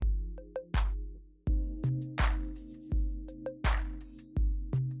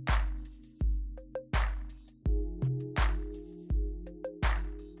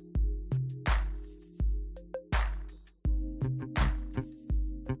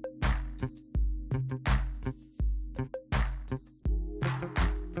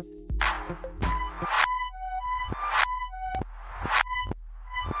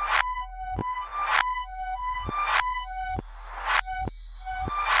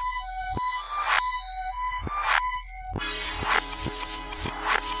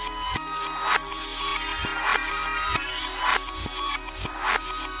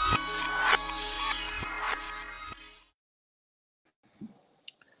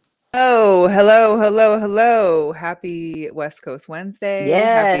Oh, hello, hello, hello. Happy West Coast Wednesday.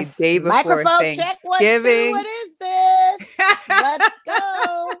 Happy Yes. day before Microphone check 1 2. Thanksgiving. What is this? Let's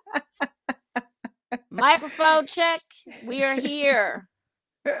go. Microphone check. We are here.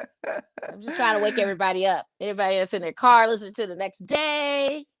 I'm just trying to wake everybody up. Everybody that's in their car listening to the next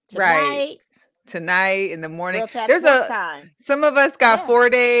day, Right. tonight. Tonight in the It's morning. Real Chat There's Sports a time. some of us got Yeah.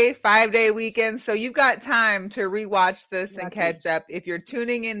 4-day, 5-day weekends, so you've got time to rewatch this and Lucky. catch up. If you're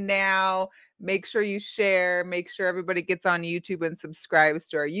tuning in now, make sure you share, make sure everybody gets on YouTube and subscribes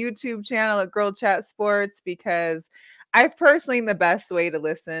to our YouTube channel at Girl Chat Sports, because I personally the best way to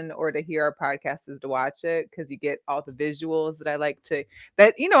listen or to hear our podcast is to watch it, because you get all the visuals that I like to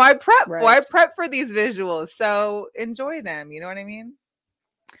I prep for. Right. I prep for these visuals. So enjoy them. You know what I mean?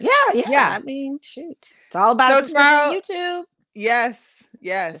 Yeah. Yeah. I mean, shoot. It's all about a So subscription to tomorrow, YouTube. yes, Just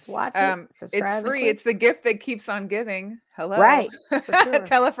yes. watch it, It's subscribe, and free. click. It's the gift that keeps on giving. Hello. Right. For sure.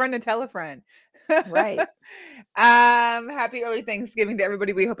 Tell a friend to tell a friend. Right. Happy early Thanksgiving to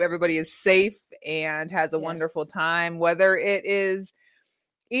everybody. We hope everybody is safe and has a wonderful Yes. time, whether it is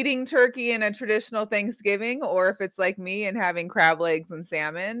eating turkey in a traditional Thanksgiving, or if it's like me and having crab legs and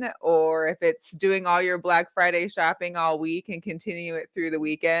salmon, or if it's doing all your Black Friday shopping all week and continue it through the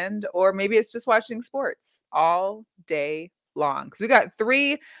weekend, or maybe it's just watching sports all day long. Because we got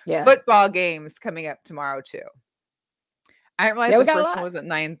 3 Yeah. football games coming up tomorrow too. I didn't realize Yeah, we the got a first one lot. was at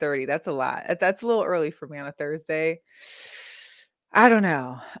 9:30. That's a lot. That's a little early for me on a Thursday. I don't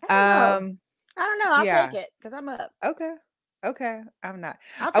know. I don't know. I don't know. I'll Yeah. take it because I'm up. Okay. Okay. I'm not.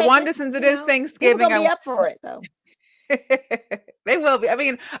 I'll I take it. Wanda, since it You is know, people Thanksgiving, gonna be up for it though. they will be. I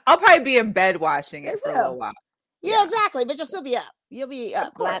mean, I'll probably be in bed watching They it for a little will. while. Yeah, Yeah, exactly. But you'll still be up. You'll be of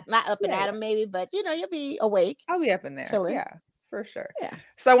up. course. Not up and Yeah, at yeah. 'em maybe, but you'll be awake, I'll be up in there. chilling. Yeah, for sure. Yeah.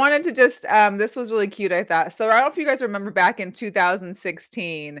 So I wanted to just this was really cute, I thought. So I don't know if you guys remember back in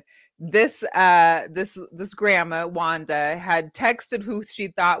 2016, this grandma Wanda had texted who she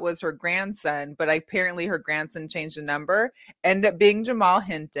thought was her grandson, but apparently her grandson changed the number, ended up being Jamal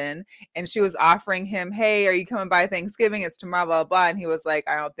Hinton, and she was offering him, "Hey, are you coming by Thanksgiving? It's tomorrow, blah blah." And he was like,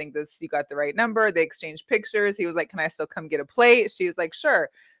 "I don't think you got the right number." They exchanged pictures. He was like, "Can I still come get a plate?" She was like, "Sure."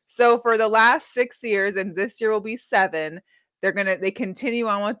 So for the last 6 years, and this year will be 7, they continue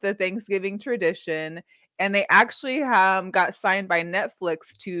on with the Thanksgiving tradition, and they actually got signed by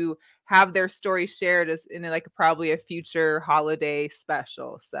Netflix to have their story shared as in like probably a future holiday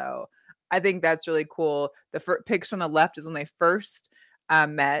special. So I think that's really cool. The picture on the left is when they first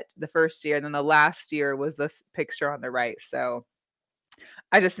met the first year, and then the last year was this picture on the right. So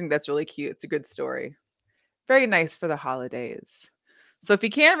I just think that's really cute. It's a good story. Very nice for the holidays. So if you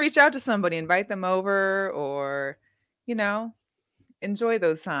can reach out to somebody, invite them over, or you know, enjoy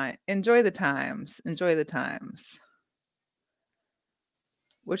those times. Enjoy the times. Enjoy the times.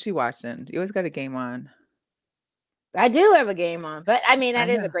 What's she watching? You always got a game on. I do have a game on, but I mean I that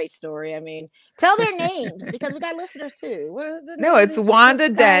is a know. great story. I mean, tell their names because we got listeners too. What are the No, names of it's these? Wanda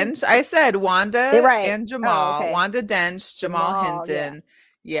This guy. Dench. I said They're Wanda right. and Oh, Jamal. okay. Wanda Dench, Jamal Jamal. Yeah. Hinton.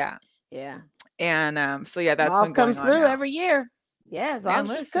 Yeah. Yeah. And so yeah, that's Moss been going comes on through now. every year. Yeah, as long Man, as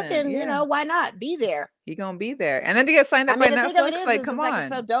she's listen, cooking, yeah. why not be there? He gonna be there. And then to get signed I up by mean, the thing of it Netflix, is, like, is come it's like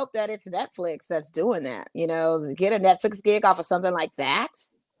it's so on. dope that it's Netflix that's doing that. To get a Netflix gig off of something like that,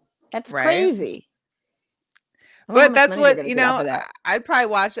 that's Right? crazy. I wonder how But much that's money they're what, going to get off of that. I'd probably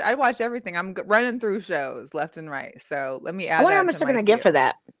watch it. I'd watch everything. I'm running through shows left and right. So let me I add wonder how that much to they're my going to get queue. for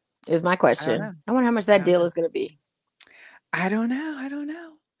that. Is my I don't know. question. I wonder how much I that don't deal know. is going to be. I don't know. I don't know.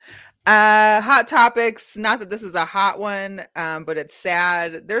 Hot topics. Not that this is a hot one, but it's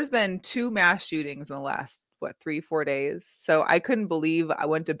sad. There's been 2 mass shootings in the last 3-4 days. So I couldn't believe I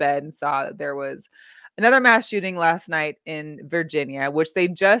went to bed and saw that there was another mass shooting last night in Virginia, which they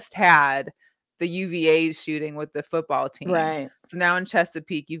just had the UVA shooting with the football team. Right. So now in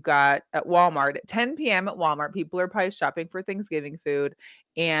Chesapeake, you've got at Walmart at 10 p.m. at Walmart, people are probably shopping for Thanksgiving food,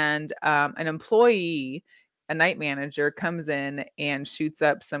 and an employee, a night manager, comes in and shoots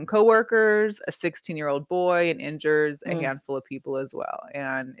up some coworkers, a 16-year-old boy, and injures a Mm. handful of people as well.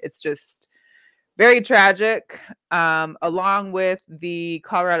 And it's just very tragic. Along with the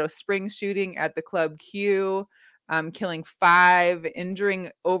Colorado Springs shooting at the Club Q, killing 5,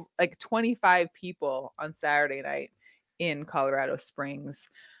 injuring over like 25 people on Saturday night in Colorado Springs.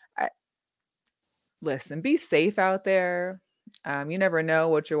 I, Listen, be safe out there. You never know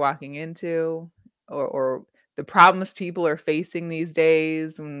what you're walking into, or the problems people are facing these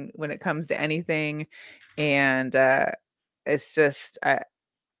days when it comes to anything. And it's just, I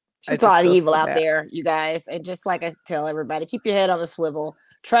It's a just lot of feel evil so out bad. there, you guys. And just like I tell everybody, keep your head on a swivel.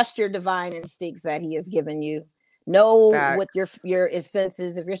 Trust your divine instincts that he has given you. Know what Facts. your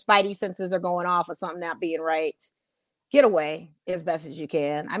senses, if your spidey senses are going off or something not being right, get away as best as you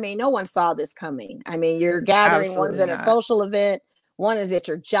can. I mean, no one saw this coming. I mean, you're gathering, one's Absolutely at a not. social event, one is at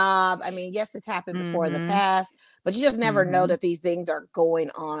your job. I mean, yes, it's happened before in the Mm-hmm. past, but you just never know Mm-hmm. that these things are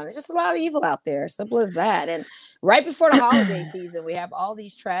going on. It's just a lot of evil out there. Simple as that. And right before the holiday season, we have all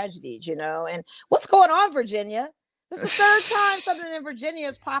these tragedies, you know. And what's going on, Virginia? This is the third time something in Virginia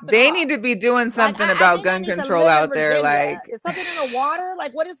is popping They need off. to be doing Like, something I about think I gun need to control live in out there. Virginia. Like, Is something in the water?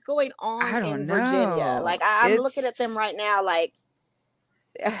 Like, what is going on I in don't Virginia? know. Like, I'm looking at them right now. Like,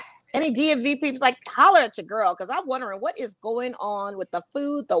 any DMV people's like, holler at your girl, because I'm wondering what is going on with the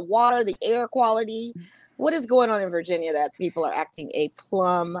food, the water, the air quality. What is going on in Virginia that people are acting a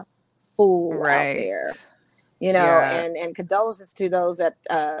plumb fool out there? Right. You know, Yeah. and condolences to those at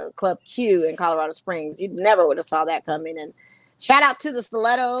Club Q in Colorado Springs. You never would have saw that coming. And shout out to the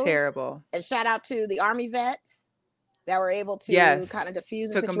stiletto, Terrible. and shout out to the Army vet that were able to Yes. kind of diffuse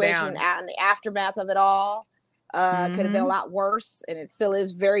the Took them situation down. out in the aftermath of it all. Could have been a Mm-hmm. lot worse, and it still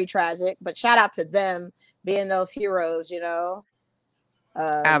is very tragic. But shout out to them being those heroes, you know.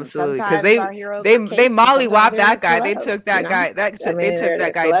 Absolutely. Because Sometimes our heroes they are capes, and sometimes mollywopped they're the that guy. They took stilettos, you that know. guy. I They mean, took they're the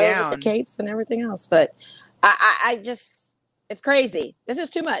that guy stilettos with the down. capes and everything else. But I just, it's crazy. This is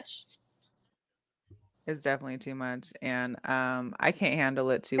too much. It's definitely too much, and I can't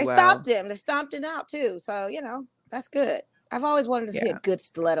handle it too They well. stopped him. They stomped him out too. So, you know, that's good. I've always wanted to see a Yeah. good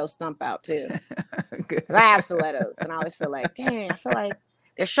stiletto stump out too. Good. Because I have stilettos, and I always feel like, dang, I feel like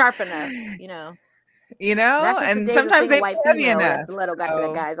they're sharp enough, you know. You know, Not since the and days of sometimes seeing a they white heavy female where that enough. stiletto got to that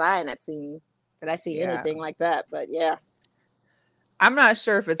So guy's eye in that scene. Did I see yeah, anything like that? But yeah, I'm not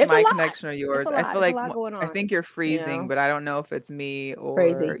sure if it's it's a my lot. connection or It's yours. a I lot. feel It's a like lot going I on. think you're You freezing, know, but I don't know if it's me it's or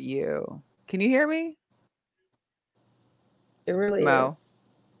crazy. you. Can you hear me, It really Mo? is.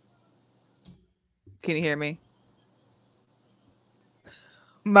 Can you hear me,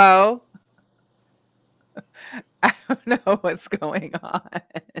 Mo? I don't know what's going on.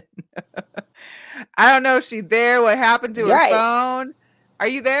 I don't know if she's there. What happened to her Right. phone? Are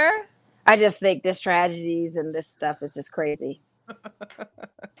you there? I just think this tragedies and this stuff is just crazy.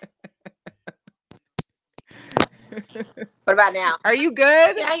 What about now? Are you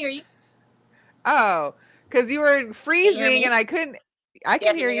good? Yeah, I hear you. Oh, because you were Can you hear freezing me? and I couldn't. I Yeah, can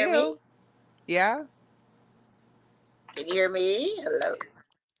can hear you hear me? you. Yeah, Can you hear me? Hello.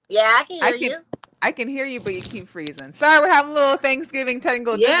 Yeah, I can I hear can. you. I can hear you, but you keep freezing. Sorry, we're having a little Thanksgiving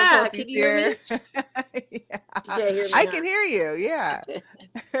technical Yeah, difficulties can you hear me? here. You Yeah. can't hear me, I huh? can hear you. Yeah.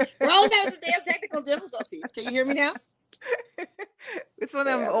 We're always having some damn technical difficulties. Can you hear me now? It's one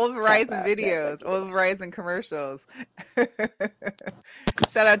of them There, old tap Verizon out, videos, tap old Verizon commercials.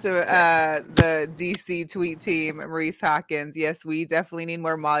 Shout out to the DC tweet team, Maurice Hawkins. Yes, we definitely need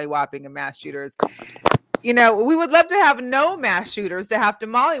more mollywhopping and mass shooters. You know, we would love to have no mass shooters to have to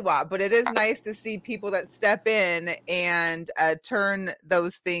mollywop, but it is nice to see people that step in and turn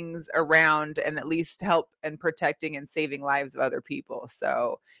those things around and at least help in protecting and saving lives of other people.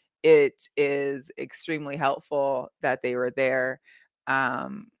 So it is extremely helpful that they were there.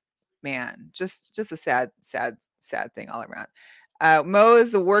 Man, just a sad thing all around. Mo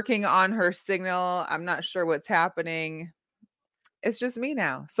is working on her signal. I'm not sure what's happening. It's just me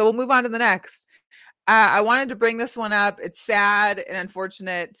now. So we'll move on to the next. I wanted to bring this one up. It's sad and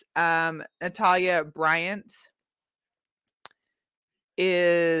unfortunate. Natalia Bryant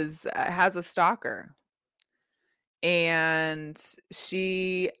has a stalker, and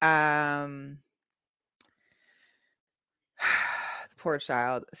she the poor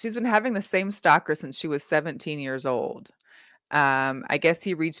child. She's been having the same stalker since she was 17 years old. I guess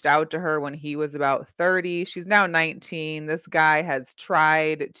he reached out to her when he was about 30. She's now 19. This guy has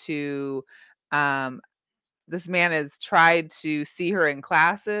tried to um, this man has tried to see her in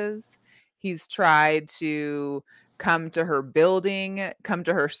classes. He's tried to come to her building, come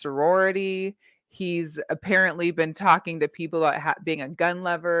to her sorority. He's apparently been talking to people about being a gun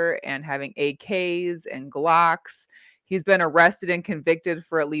lover and having AKs and Glocks. He's been arrested and convicted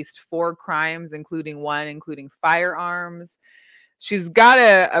for at least 4 crimes, including firearms. She's got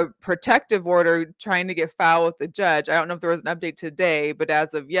a protective order trying to get filed with the judge. I don't know if there was an update today, but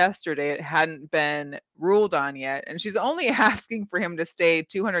as of yesterday, it hadn't been ruled on yet. And she's only asking for him to stay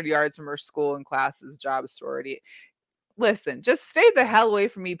 200 yards from her school and classes, job, sorority. Listen, just stay the hell away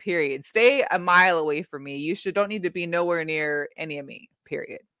from me, period. Stay a mile away from me. You don't need to be nowhere near any of me,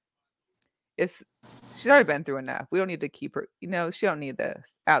 period. She's already been through enough. We don't need to keep her, she don't need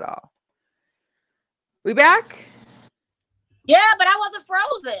this at all. We back? Yeah, but I wasn't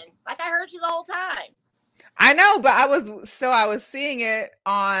frozen. Like I heard you the whole time. I know, but I was seeing it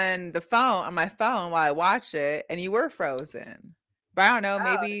on my phone while I watched it, and you were frozen. But I don't know,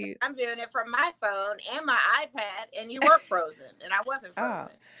 Oh, maybe. I'm doing it from my phone and my iPad, and you were frozen, and I wasn't Oh,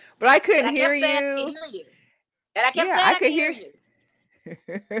 frozen. but I And couldn't I hear kept saying I can you. hear you. And I kept Yeah, saying I I could can hear hear.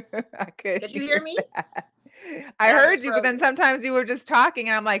 you. I could Did you hear hear me? that. I And I heard just you, but froze then it. sometimes you were just talking,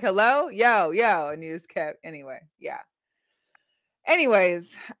 and I'm like, "Hello, yo, yo," and you just kept. Anyway, yeah.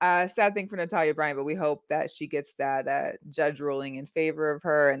 Anyways, sad thing for Natalia Bryant, but we hope that she gets that judge ruling in favor of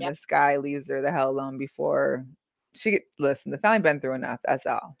her, and Yep. this guy leaves her the hell alone before listen. The family been through enough. That's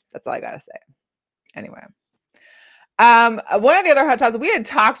all. That's all I gotta say. Anyway, one of the other hot topics we had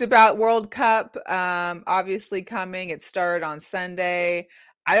talked about World Cup, obviously coming. It started on Sunday.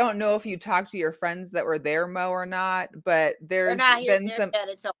 I don't know if you talked to your friends that were there, Mo, or not, but They're there's not here. been They're some. dead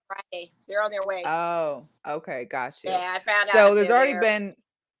until Friday. They're on their way. Oh, okay, got you. Yeah, I found out So that they're there.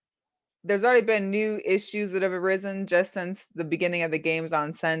 there's already been new issues that have arisen just since the beginning of the games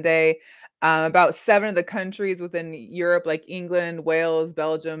on Sunday. About 7 of the countries within Europe, like England, Wales,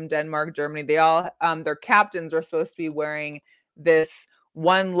 Belgium, Denmark, Germany, they all their captains are supposed to be wearing this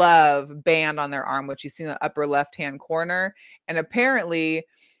One Love band on their arm, which you see in the upper left-hand corner. And apparently,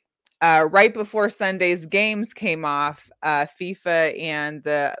 right before Sunday's games came off, FIFA and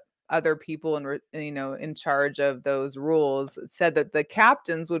the other people in charge of those rules said that the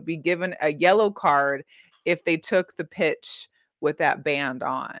captains would be given a yellow card if they took the pitch with that band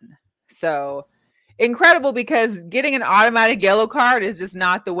on. So incredible, because getting an automatic yellow card is just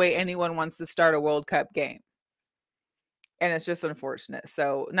not the way anyone wants to start a World Cup game. And it's just unfortunate.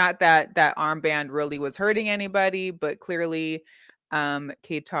 So not that that armband really was hurting anybody, but clearly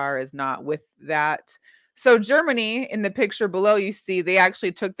Qatar is not with that. So Germany, in the picture below, you see they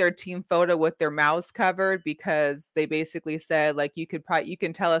actually took their team photo with their mouths covered, because they basically said, like, you can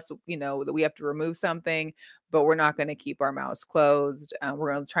tell us, that we have to remove something, but we're not going to keep our mouths closed.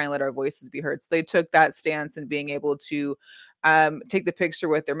 We're going to try and let our voices be heard. So they took that stance in being able to take the picture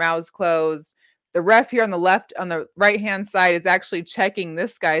with their mouths closed. The ref here on the right hand side is actually checking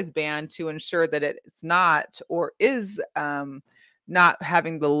this guy's band to ensure that it's not, or is not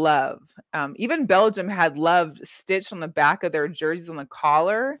having the love. Even Belgium had love stitched on the back of their jerseys on the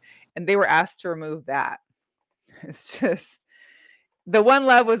collar, and they were asked to remove that. It's just, the One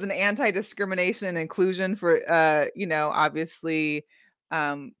Love was an anti-discrimination and inclusion for, obviously,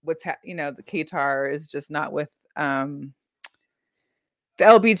 the Qatar is just not with the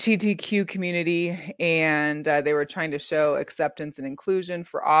LGBTQ community, and they were trying to show acceptance and inclusion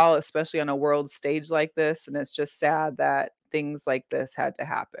for all, especially on a world stage like this. And it's just sad that things like this had to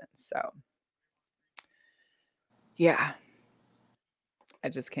happen. So, yeah, I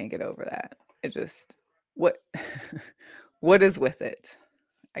just can't get over that. It just, what, what is with it?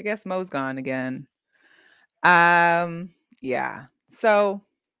 I guess Mo's gone again. Yeah. So,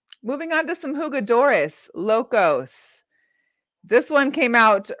 moving on to some Jugadores, Locos. This one came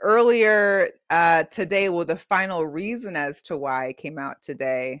out earlier today with the final reason as to why it came out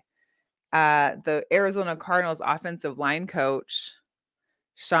today. The Arizona Cardinals offensive line coach,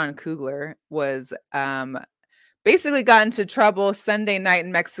 Sean Kugler, was basically got into trouble Sunday night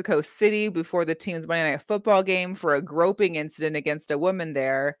in Mexico City before the team's Monday Night Football game for a groping incident against a woman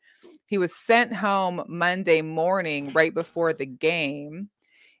there. He was sent home Monday morning right before the game.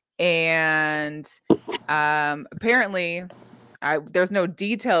 And apparently, there's no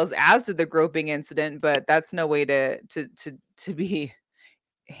details as to the groping incident, but that's no way to be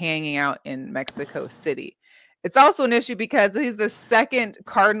hanging out in Mexico City. It's also an issue because he's the second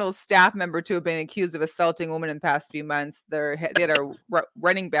Cardinals staff member to have been accused of assaulting a woman in the past few months. They had a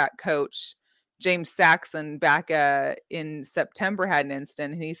running back coach, James Saxon, back in September had an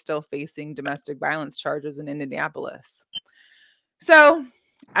incident, and he's still facing domestic violence charges in Indianapolis. So,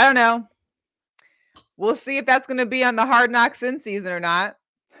 I don't know. We'll see if that's going to be on the Hard Knocks in season or not.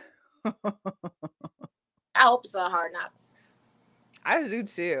 I hope it's on Hard Knocks. I do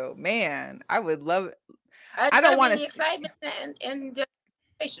too. Man, I would love it. I don't want the excitement and the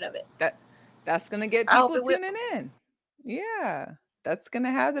anticipation of it. That's going to get people tuning in. Yeah, that's going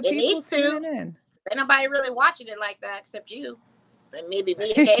to have the people tuning in. Ain't nobody really watching it like that except you. And maybe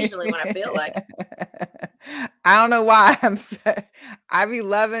me occasionally when I feel like it. I don't know why I be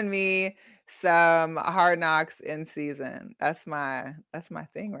loving me some Hard Knocks in season. That's my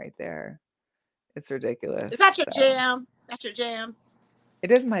thing right there. It's ridiculous. Is that your jam? That's your jam.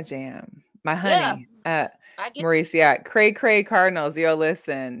 It is my jam. My honey. Yeah. Maurice, yeah. Cray Cardinals, yo,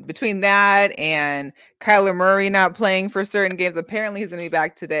 listen. Between that and Kyler Murray not playing for certain games, apparently he's gonna be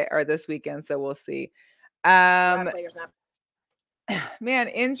back today or this weekend, so we'll see. Man,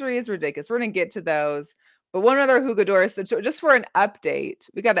 injury is ridiculous. We're gonna get to those. But one other Hugo Doris, so just for an update,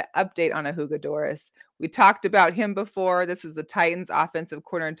 we got an update on a Hugo Doris. We talked about him before. This is the Titans offensive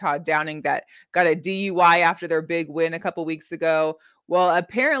coordinator Todd Downing that got a DUI after their big win a couple weeks ago. Well,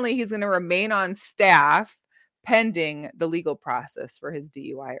 apparently he's going to remain on staff pending the legal process for his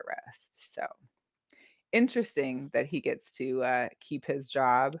DUI arrest. So interesting that he gets to keep his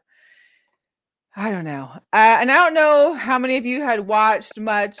job. I don't know. And I don't know how many of you had watched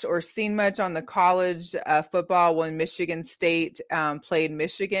much or seen much on the college football when Michigan State played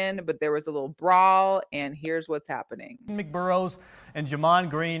Michigan, but there was a little brawl, and here's what's happening. McBurrows and Jamon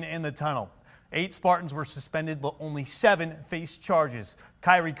Green in the tunnel. 8 Spartans were suspended, but only 7 faced charges.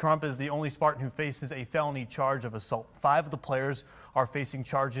 Kyrie Crump is the only Spartan who faces a felony charge of assault. 5 of the players are facing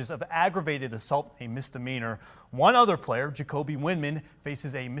charges of aggravated assault, a misdemeanor. One other player, Jacoby Windman,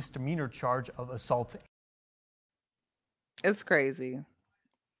 faces a misdemeanor charge of assault. It's crazy.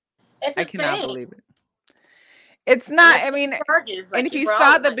 It's I insane. cannot believe it. It's not, I mean, Charges, like and if you brought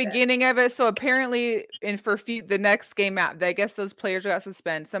saw up the like that. beginning of it, so apparently the next game out, I guess those players got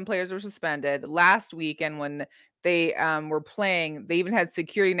suspended. Some players were suspended last weekend when they were playing. They even had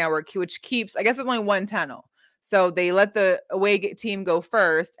security network, which keeps, I guess there's only one tunnel. So they let the away team go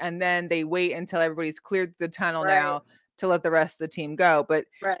first, and then they wait until everybody's cleared the tunnel now to let the rest of the team go. But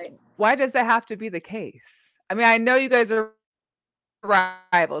why does that have to be the case? I mean, I know you guys are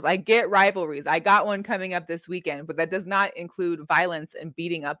rivals. I get rivalries. I got one coming up this weekend, but that does not include violence and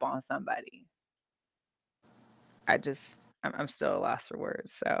beating up on somebody. I'm still at a loss for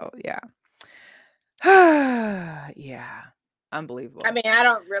words. So yeah. Yeah. Unbelievable. I mean, I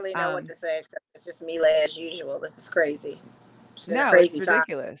don't really know what to say, except it's just Mila as usual. This is crazy. It's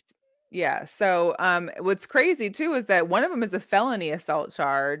ridiculous. Time. Yeah. So what's crazy too is that one of them is a felony assault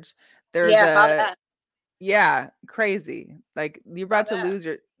charge. There's I saw that. Yeah, crazy. Like you're about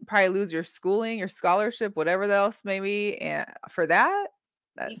to probably lose your schooling, your scholarship, whatever else maybe, and for that.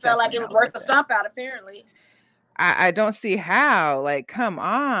 You felt like it was worth the stomp out, apparently. I don't see how. Like, come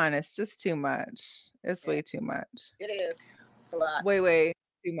on, it's just too much. It's way too much. It is. It's a lot. Way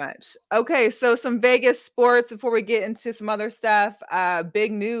too much. Okay, so some Vegas sports before we get into some other stuff.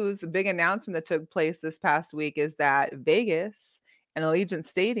 Big news, a big announcement that took place this past week is that Vegas and Allegiant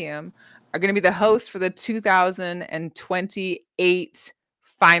Stadium are going to be the host for the 2028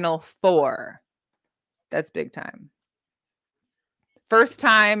 Final Four. That's big time. First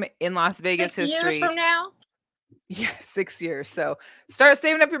time in Las Vegas 6 history. 6 years from now? Yeah, 6 years. So start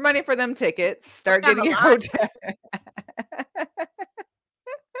saving up your money for them tickets. Start getting your hotel.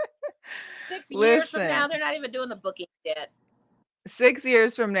 6 years from now, they're not even doing the booking yet. 6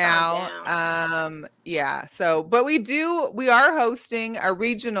 years from now. Yeah. So, but we are hosting a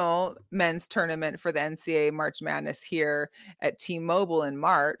regional men's tournament for the NCAA March Madness here at T-Mobile in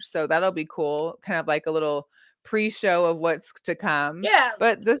March. So that'll be cool. Kind of like a little pre-show of what's to come. Yeah.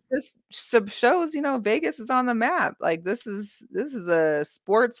 But this shows, Vegas is on the map. Like this is a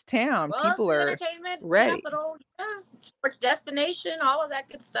sports town. Well, people are ready. Capital, sports destination, all of that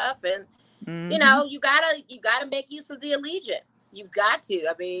good stuff. And you gotta make use of the Allegiant. You've got to.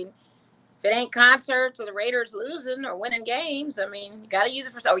 I mean, if it ain't concerts or the Raiders losing or winning games, I mean, you got to use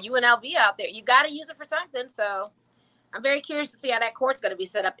it for, or UNLV out there. You got to use it for something. So I'm very curious to see how that court's going to be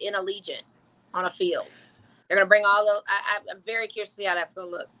set up in Allegiant on a field. They're going to bring all the, I'm very curious to see how that's going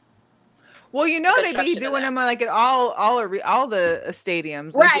to look. Well, they be doing them like at all the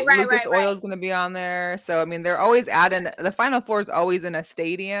stadiums. Like Lucas Oil is going to be on there. So, I mean, they're always adding, the Final Four is always in a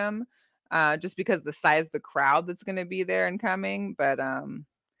stadium. Just because of the size of the crowd that's going to be there and coming. But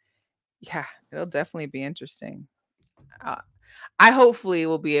yeah, it'll definitely be interesting. I hopefully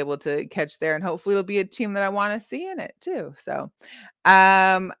will be able to catch there, and hopefully it'll be a team that I want to see in it too. So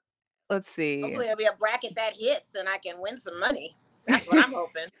let's see. Hopefully it'll be a bracket that hits and I can win some money. That's what I'm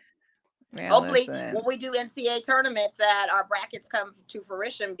hoping. Man, hopefully when we do NCAA tournaments that our brackets come to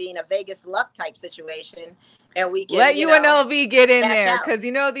fruition being a Vegas luck type situation. And we can let UNLV get in there because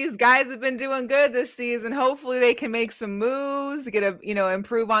these guys have been doing good this season. Hopefully they can make some moves,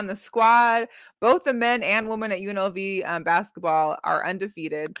 improve on the squad. Both the men and women at UNLV basketball are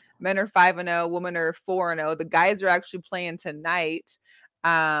undefeated. Men are 5-0, women are 4-0. The guys are actually playing tonight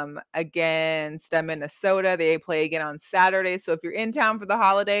against Minnesota. They play again on Saturday. So if you're in town for the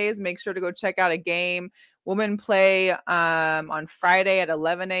holidays, make sure to go check out a game. Women play on Friday at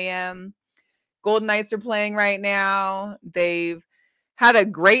 11 a.m. Golden Knights are playing right now. They've had a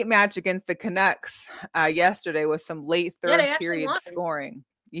great match against the Canucks yesterday with some late third period scoring.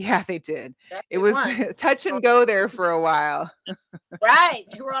 Yeah, they did. It was touch and go there for a while. Right.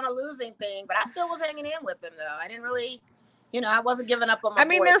 They were on a losing thing, but I still was hanging in with them, though. I didn't really I wasn't giving up on my I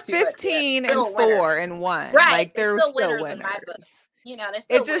mean, they're boys too, but yeah, 15 and still 4 winners. and 1. Right. Like They're they're still still winners in my book. winners. They're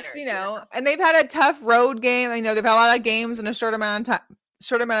It still just, winners. and they've had a tough road game. They've had a lot of games in a short amount of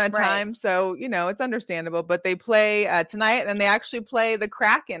Right. time. So, it's understandable, but they play tonight, and they actually play the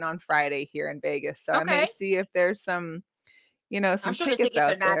Kraken on Friday here in Vegas. So I may Okay. see if there's some, some I'm sure the tickets tickets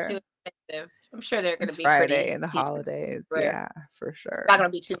are out not there. too expensive. I'm sure they're going to It's be Friday pretty and the decent. holidays. Right. Yeah, for sure. Not going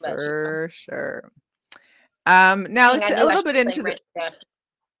to be too much. For sure. Now a little bit into the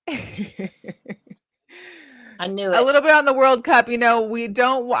I knew it. A little bit on the World Cup. I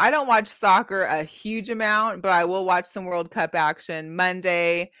don't watch soccer a huge amount, but I will watch some World Cup action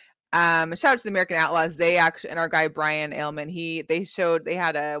Monday. Shout out to the American Outlaws. They actually, and our guy Brian Ailman, they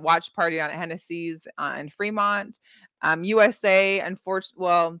had a watch party on at Hennessy's in Fremont. USA,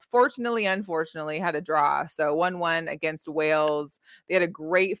 unfortunately, had a draw. So 1-1 against Wales. They had a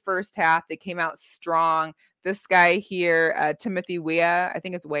great first half. They came out strong. This guy here, Timothy Weah, I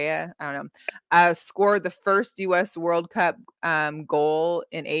think it's Weah, I don't know, scored the first U.S. World Cup goal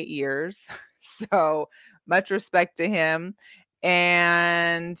in 8 years. So much respect to him.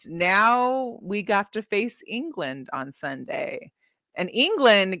 And now we got to face England on Sunday. And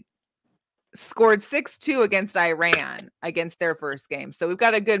England scored 6-2 against Iran against their first game. So we've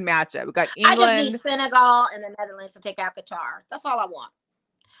got a good matchup. We've got England. I just need Senegal and the Netherlands to take out Qatar. That's all I want.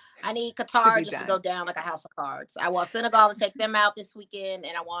 I need Qatar to go down like a house of cards. I want Senegal to take them out this weekend,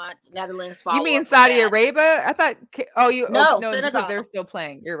 and I want Netherlands to follow. You mean Saudi Arabia? I thought. No, Senegal. They're still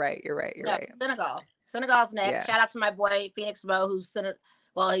playing. You're right. Right. Senegal. Senegal's next. Yeah. Shout out to my boy Phoenix Mo,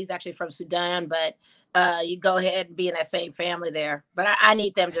 he's actually from Sudan, but you go ahead and be in that same family there. But I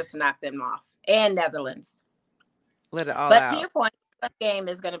need them just to knock them off, and Netherlands. Let it all out. But to your point, that game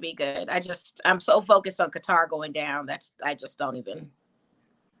is going to be good. I'm so focused on Qatar going down that I just don't even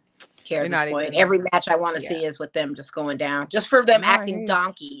care at this point. Every match I want to see is with them just going down, just for them acting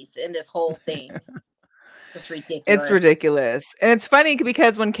donkeys in this whole thing. Just ridiculous. It's ridiculous. And it's funny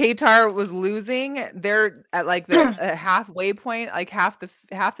because when Qatar was losing, they're at like the halfway point, like half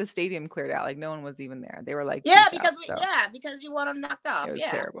the stadium cleared out. Like no one was even there. They were like, because you want them knocked off. It was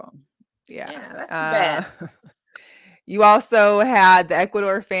terrible. Yeah, that's too bad. You also had the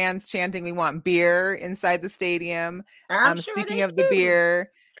Ecuador fans chanting, "We want beer" inside the stadium. Speaking of the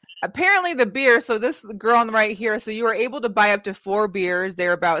beer, apparently the beer. So this girl on the right here. So you were able to buy up to 4 beers.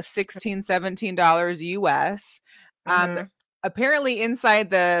 They're about $16-17 US. Apparently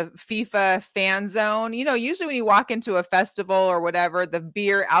inside the FIFA fan zone, usually when you walk into a festival or whatever, the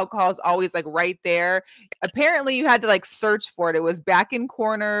beer alcohol is always like right there. Apparently you had to like search for it. It was back in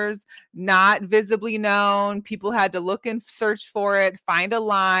corners, not visibly known. People had to look and search for it, find a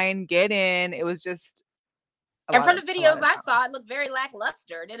line, get in. It was just. And from the videos I saw, it looked very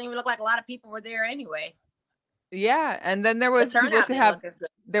lackluster. It didn't even look like a lot of people were there anyway. Yeah, and then there was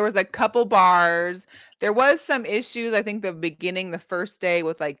there was a couple bars. There was some issues, I think the first day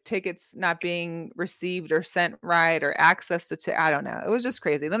with like tickets not being received or sent right or access to I don't know. It was just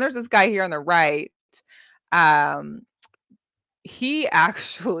crazy. Then there's this guy here on the right. He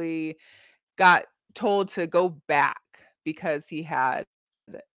actually got told to go back because he had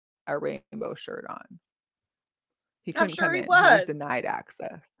a rainbow shirt on. He couldn't come in. He was denied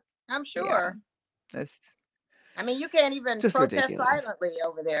access. I'm sure. Yeah. You can't even protest ridiculous. Silently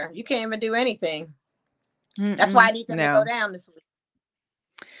over there. You can't even do anything. That's why I need them to go down this week.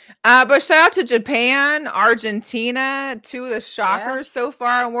 But shout out to Japan, Argentina, 2 of the shockers so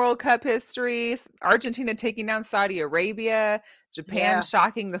far in World Cup history. Argentina taking down Saudi Arabia. Japan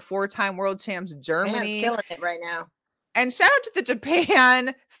shocking the 4-time world champs Germany. Japan's killing it right now. And shout out to the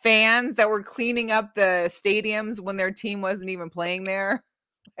Japan fans that were cleaning up the stadiums when their team wasn't even playing there.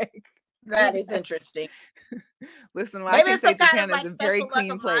 That is interesting. Listen, I can say Japan is a very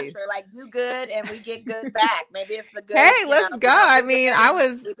clean place. Like do good and we get good back. Maybe it's the good. Hey, let's go. I mean,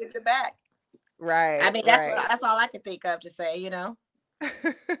 we get it back. Right. I mean, that's all I could think of to say. And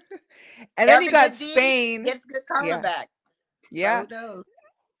then you got Spain. Gets good karma back. Yeah. So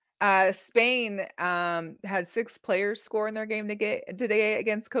Spain had 6 players score in their game today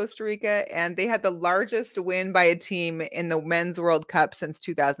against Costa Rica, and they had the largest win by a team in the Men's World Cup since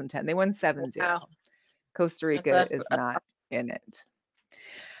 2010. They won 7-0. Wow. Costa Rica is not in it.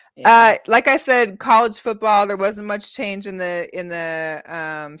 Yeah. Like I said, college football, there wasn't much change in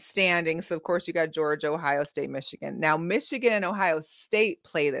the standings. So of course you got Georgia, Ohio State, Michigan. Now Michigan and Ohio State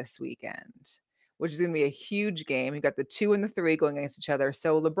play this weekend, which is going to be a huge game. You got the 2 and the 3 going against each other.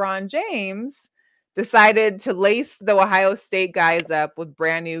 So LeBron James decided to lace the Ohio State guys up with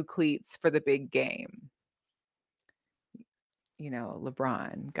brand new cleats for the big game.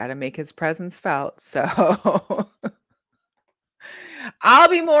 LeBron got to make his presence felt. So I'll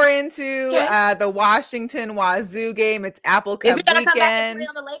be more into Okay. the Washington Wazoo game. It's Apple Is Cup he gonna come back and play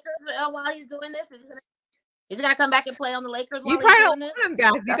weekend. on the Lakers while he's doing this? Is he gonna come back and play on the Lakers You while he's probably doing don't this? want him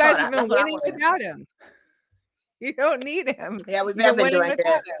back. You That's guys what I- have been that's what I winning want. without him. You don't need him. Yeah, we've You've been been winning doing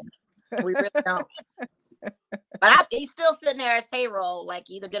without good. him. We really don't. But he's still sitting there as payroll, like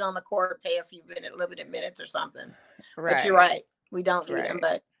either get on the court, pay a few limited minutes or something. Right. But you're right. We don't need him,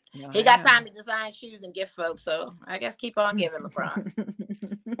 but he got time to design shoes and gift folks. So I guess keep on giving, LeBron.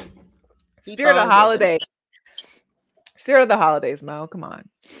 Spirit of holidays. Spirit of the holidays, Mo. Come on.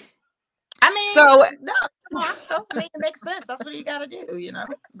 I mean, so no, come on. I mean, it makes sense. That's what you got to do, you know.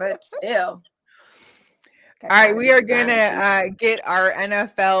 But still. All right, we are gonna get our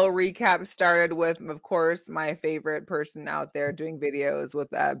NFL recap started with, of course, my favorite person out there doing videos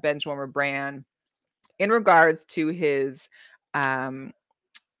with Benchwarmer Brand in regards to his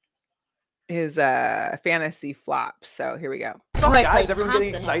fantasy flop. So here we go. What's up, guys? Everyone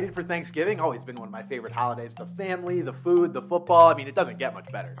getting excited for Thanksgiving? Oh, it's been one of my favorite holidays. The family, the food, the football. I mean, it doesn't get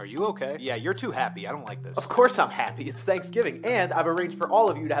much better. Are you okay? Yeah, you're too happy. I don't like this. Of course I'm happy. It's Thanksgiving, and I've arranged for all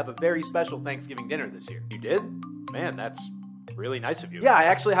of you to have a very special Thanksgiving dinner this year. You did? Man, that's really nice of you. Yeah, I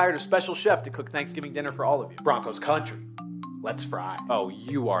actually hired a special chef to cook Thanksgiving dinner for all of you. Broncos country. Let's fry. Oh,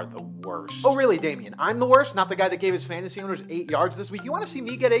 you are the worst. Oh, really, Damien? I'm the worst? Not the guy that gave his fantasy owners 8 yards this week? You want to see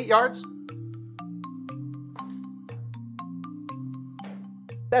me get 8 yards?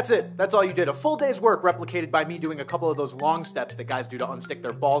 That's it. That's all you did. A full day's work replicated by me doing a couple of those long steps that guys do to unstick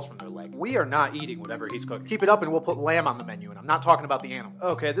their balls from their leg. We are not eating whatever he's cooking. Keep it up and we'll put lamb on the menu, and I'm not talking about the animal.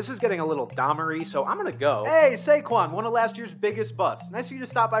 Okay, this is getting a little Dahmer-y, so I'm gonna go. Hey, Saquon, one of last year's biggest busts. Nice of you to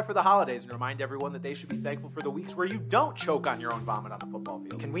stop by for the holidays and remind everyone that they should be thankful for the weeks where you don't choke on your own vomit on the football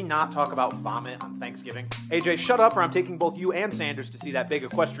field. Can we not talk about vomit on Thanksgiving? AJ, shut up or I'm taking both you and Sanders to see that big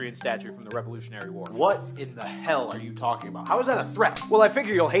equestrian statue from the Revolutionary War. What in the hell are you talking about? How is that a threat? Well, I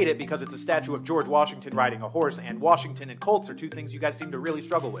figure you'll hate it because it's a statue of George Washington riding a horse, and Washington and Colts are two things you guys seem to really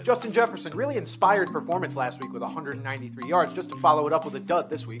struggle with. Justin Jefferson, really inspired performance last week with 193 yards, just to follow it up with a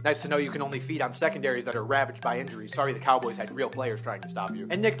dud this week. Nice to know you can only feed on secondaries that are ravaged by injuries. Sorry the Cowboys had real players trying to stop you.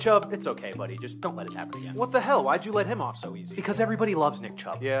 And Nick Chubb, it's okay, buddy. Just don't let it happen again. What the hell? Why'd you let him off so easy? Because everybody loves Nick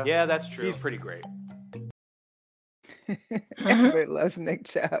Chubb. Yeah, that's true. He's pretty great. Everybody loves Nick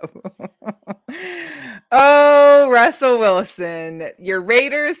Chubb. Oh, Russell Wilson. Your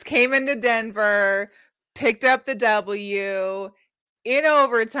Raiders came into Denver, picked up the W in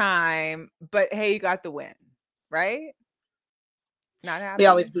overtime, but hey, you got the win, right? Not happy. We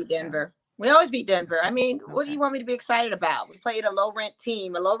always beat Denver. We always beat Denver. I mean, what do you want me to be excited about? We played a low-rent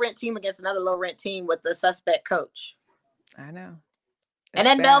team against another low-rent team with the suspect coach. I know. And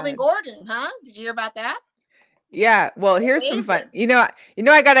then Melvin Gordon, huh? Did you hear about that? Yeah, well, here's some fun. You know,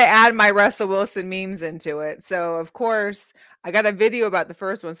 I got to add my Russell Wilson memes into it. So, of course, I got a video about the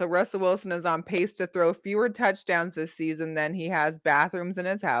first one. So, Russell Wilson is on pace to throw fewer touchdowns this season than he has bathrooms in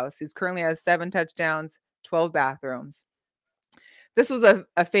his house. He currently has 7 touchdowns, 12 bathrooms. This was a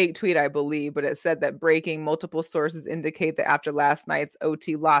fake tweet, I believe, but it said that breaking multiple sources indicate that after last night's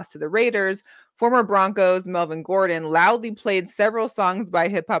OT loss to the Raiders, former Broncos Melvin Gordon loudly played several songs by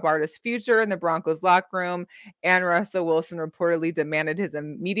hip-hop artist Future in the Broncos locker room, and Russell Wilson reportedly demanded his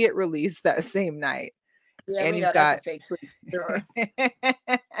immediate release that same night. Yeah, and we know that's a fake tweet. Sure.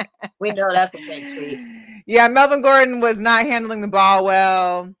 We know that's a fake tweet. Yeah, Melvin Gordon was not handling the ball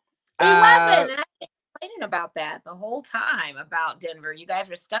well. He wasn't. Complaining about that the whole time about Denver. You guys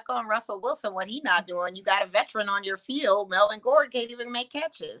were stuck on Russell Wilson. What he not doing? You got a veteran on your field. Melvin Gordon can't even make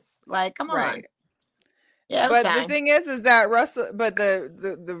catches. Like, come on. Yeah, but the thing is that Russell, but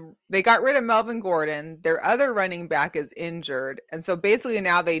they got rid of Melvin Gordon. Their other running back is injured, and so basically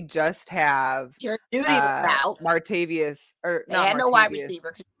now they just have Judy was out. Martavius, or they had no wide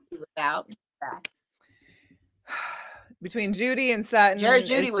receiver because he was out. Between Judy and Sutton, Jerry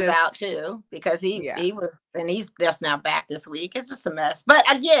Judy was out too because he was, and he's just now back this week. It's just a mess. But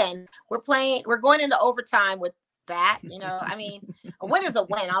again, we're going into overtime with that. You know, I mean, a win is a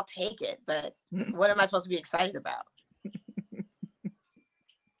win. I'll take it. But what am I supposed to be excited about?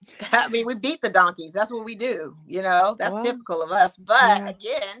 I mean, we beat the Donkeys. That's what we do. You know, that's typical of us. But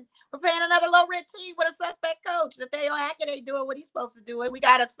again, we're playing another low-rent team with a suspect coach. Nathaniel Hackett ain't doing what he's supposed to do. And we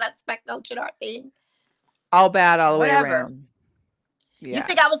got a suspect coach in our team. All bad all the way around. Yeah. You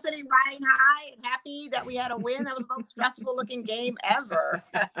think I was sitting riding high and happy that we had a win? That was the most stressful looking game ever.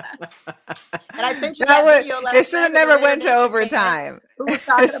 And I sent you that video. It should have never went to overtime. Who was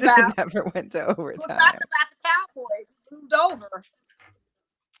talking about? Never went to overtime. Who was talking about the Cowboys? Moved over.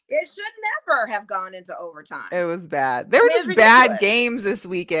 It should never have gone into overtime. It was bad. There were just bad games this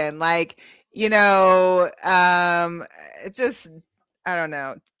weekend. Like, you know, it just. I don't know.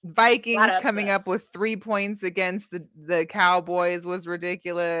 A lot Vikings of coming up upsets. with 3 points against the Cowboys was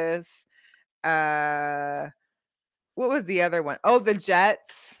ridiculous. What was the other one? Oh, the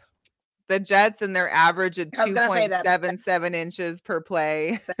Jets. The Jets and their average at I was gonna say that. 2.77 inches per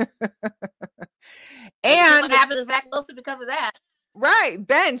play. And what And happened to Zach Wilson because of that? right,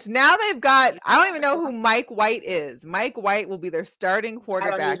 bench. Now they've got, I don't even know who Mike White is. Mike White will be their starting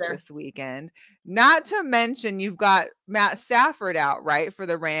quarterback either. this weekend. Not to mention, you've got Matt Stafford out, right, for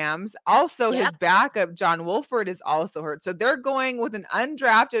the Rams. Also, his Yep. backup, John Wolford, is also hurt. So they're going with an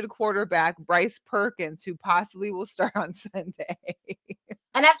undrafted quarterback, Bryce Perkins, who possibly will start on Sunday.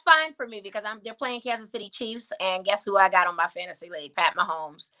 And that's fine for me because they're playing Kansas City Chiefs, and guess who I got on my fantasy league? Pat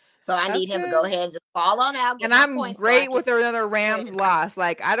Mahomes. So I need him to go ahead and just fall on out. And I'm great with another Rams loss.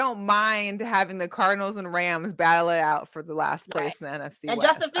 Like, I don't mind having the Cardinals and Rams battle it out for the last place in the NFC And West.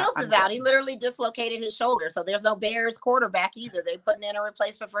 Justin Fields is out. He literally dislocated his shoulder. So there's no Bears quarterback either. They putting in a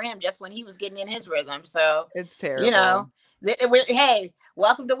replacement for him just when he was getting in his rhythm. So it's terrible. You know, hey,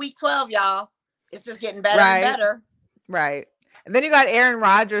 welcome to week 12, y'all. It's just getting better and better. Right. And then you got Aaron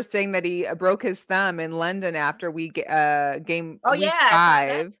Rodgers saying that he broke his thumb in London after week 5.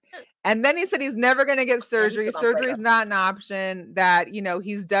 And then he said he's never going to get surgery. Surgery is not an option, that, you know,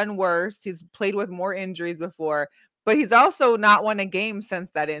 he's done worse. He's played with more injuries before, but he's also not won a game since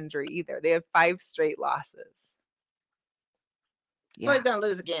that injury either. They have 5 straight losses. Yeah. Well, he's going to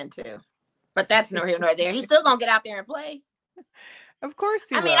lose again too, but that's no here nor there. He's still going to get out there and play. Of course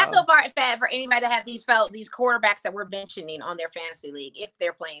he will. I feel bad for anybody to have these quarterbacks that we're mentioning on their fantasy league if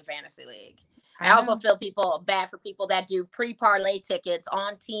they're playing fantasy league. I also feel bad for people that do pre-parlay tickets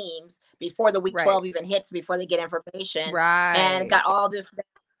on teams before the week 12 even hits, before they get information. Right. And got all this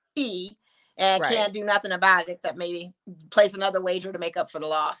key and can't do nothing about it except maybe place another wager to make up for the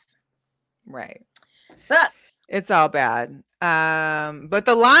loss. Right. Sucks. It's all bad. But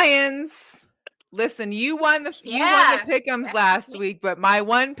the Lions, listen, you won the pick'ems last week, but my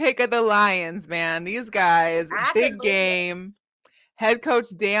one pick of the Lions, man, these guys, big game. Head coach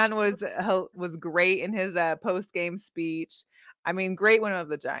Dan was great in his post-game speech. Great win of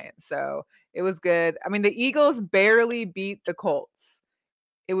the Giants. So it was good. The Eagles barely beat the Colts.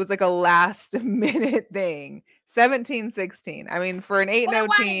 It was like a last-minute thing. 17-16. For an 8-0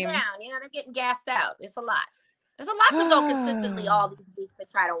 team. Down. They're getting gassed out. It's a lot. There's a lot to go consistently all these weeks to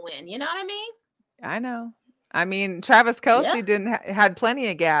try to win. You know what I mean? I know. Travis Kelce had plenty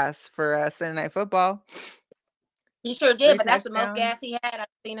of gas for Sunday Night Football. He sure did, but that's the most gas he had I've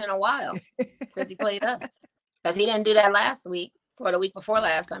seen in a while since he played us. Because he didn't do that last week or the week before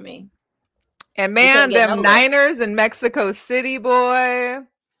last, And man, them Niners in Mexico City, boy,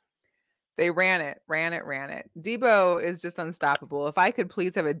 they ran it. Debo is just unstoppable. If I could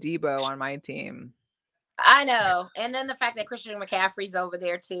please have a Debo on my team. I know. And then the fact that Christian McCaffrey's over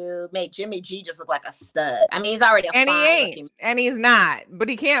there to make Jimmy G just look like a stud. He's already a he ain't. And he's not. But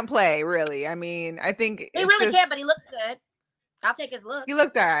he can't play, really. I think he really can't, but he looked good. I'll take his look. He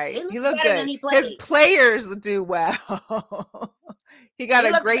looked all right. He looked good. His players do well. He got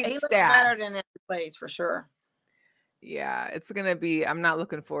a great staff. He looks better than he plays for sure. Yeah, it's going to be, I'm not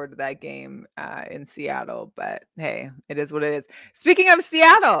looking forward to that game in Seattle, but hey, it is what it is. Speaking of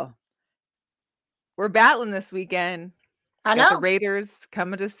Seattle, we're battling this weekend. I know. The Raiders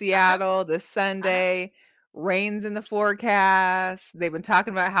coming to Seattle this Sunday. Rain's in the forecast. They've been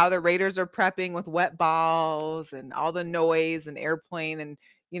talking about how the Raiders are prepping with wet balls and all the noise and airplane and,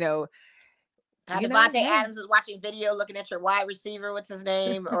 Devontae Adams is watching video looking at your wide receiver. What's his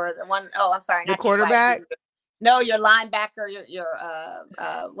name? Or the one, I'm sorry. The quarterback? No, your linebacker, your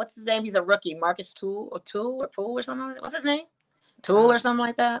what's his name? He's a rookie. Marcus Toole or Poole or something. What's his name? Toole or something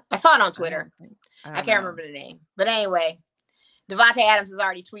like that. I saw it on Twitter. I can't remember the name. But anyway, Devontae Adams has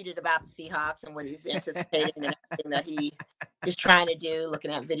already tweeted about the Seahawks and what he's anticipating and everything that he is trying to do,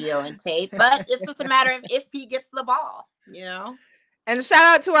 looking at video and tape. But it's just a matter of if he gets the ball, And shout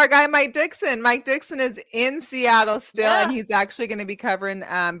out to our guy, Mike Dixon. Mike Dixon is in Seattle still, and he's actually going to be covering,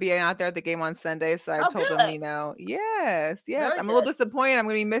 being out there at the game on Sunday. So I told him, yes. Very I'm a little disappointed. I'm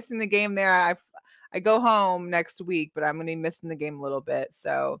going to be missing the game there. I go home next week, but I'm going to be missing the game a little bit.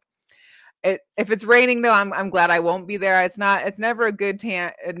 So if it's raining though, I'm glad I won't be there. It's never a good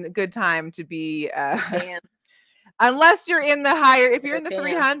time to be, unless you're in the higher, if you're in the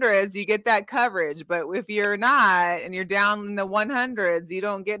 300s, you get that coverage. But if you're not and you're down in the 100s, you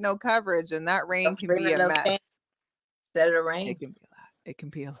don't get no coverage. And that rain can be a mess. Let it rain. It can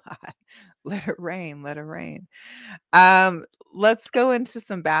be a lot. Let it rain. Let's go into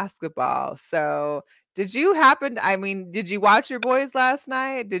some basketball. So did you watch your boys last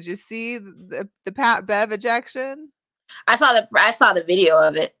night? Did you see the Pat Bev ejection? I saw the video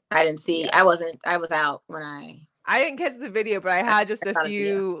of it. I didn't see. Yeah. I was out when I didn't catch the video, but I had just a saw the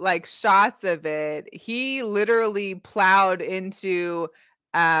video. few like shots of it. He literally plowed into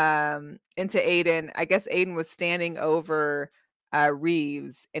Aiden. I guess Aiden was standing over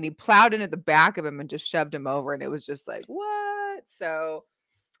Reeves, and he plowed into the back of him and just shoved him over, and it was just like, what? So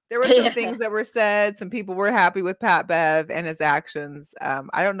there were some things that were said. Some people were happy with Pat Bev and his actions.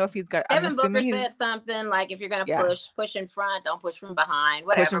 I don't know if he's got. I'm Devin Booker assuming said something like, "If you're gonna Yeah. push in front, don't push from behind.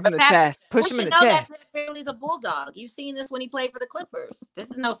 Whatever." push him But from the Pat, chest. Push we him in should the know chest. that Fairley's a bulldog. You've seen this when he played for the Clippers. This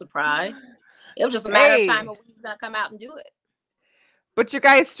is no surprise. It was just a matter of time when he's gonna come out and do it. But your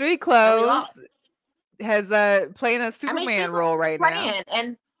guy Street And we Clothes lost. has playing a Superman Street Clothes role has right been now. playing,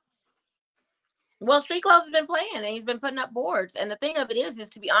 and Street Clothes has been playing, and he's been putting up boards. And the thing of it is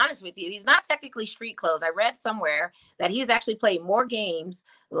to be honest with you, he's not technically Street Clothes. I read somewhere that he's actually played more games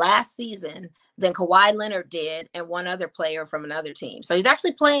last season than Kawhi Leonard did and one other player from another team. So he's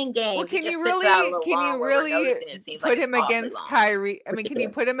actually playing games. Well, He just sits out a little long where we're noticing it seems put like him it's awfully against long. Kyrie? I mean, can you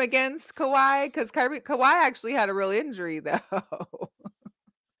Ridiculous. put him against Kawhi? Because Kawhi actually had a real injury though.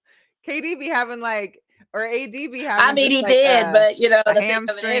 KD be having or AD be having. I mean, just he like did, but a the thing of it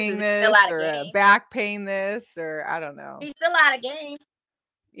hamstring is he's this still out or of a game. back pain this or I don't know. He's still out of game.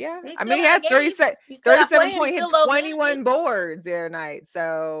 Yeah, He's I still mean, he out had of game. He's still not 37 playing. point He's hit, still low 21 managed. boards the other night.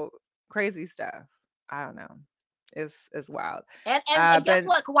 So crazy stuff. I don't know. It's wild. And guess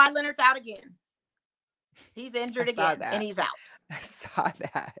what? Kawhi Leonard's out again. He's injured again, and he's out. I saw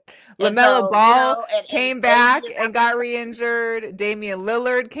that. And LaMelo so, Ball and came AD back is and out. got re-injured. Damian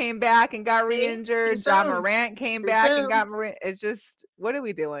Lillard came back and got re-injured. Too John soon. Morant came Too back and soon. got It's just, what are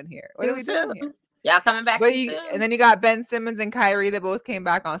we doing here? What are we doing here? Y'all coming back too soon. And then you got Ben Simmons and Kyrie that both came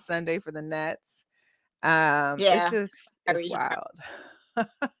back on Sunday for the Nets. It's wild.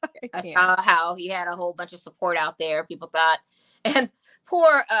 I saw how he had a whole bunch of support out there. People thought, and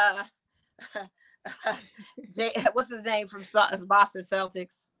poor what's his name from Boston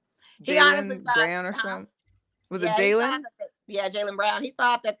Celtics? Jaylen Brown or something. Was it Jaylen? Yeah, Jaylen Brown. He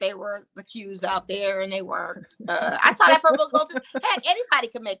thought that they were the Qs out there, and they weren't. I saw that purple go to. Heck, anybody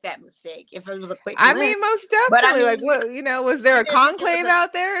could make that mistake if it was a quick. I mean, most definitely. But what was there a conclave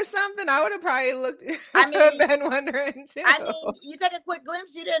out there or something? I would have probably looked. Been wondering too. I mean, you take a quick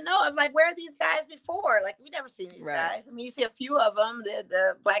glimpse, you didn't know. I'm like, where are these guys before? Like, we never seen these guys. I mean, you see a few of them,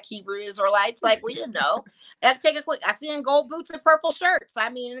 the Black Hebrew Israelites. Like, we didn't know. I seen gold boots and purple shirts. I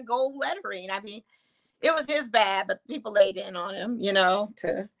mean, gold lettering. I mean. It was his bad, but people laid in on him,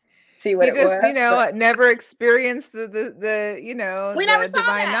 to see what it was. Never experienced the we never saw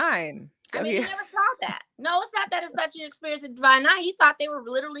Divine that. Nine. So I mean, he never saw that. No, it's not that. It's not you experienced the Divine Nine. He thought they were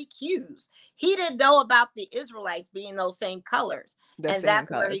literally Qs. He didn't know about the Israelites being those same colors,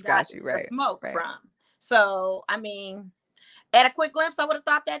 that's where he got the smoke from. So, I mean, at a quick glimpse, I would have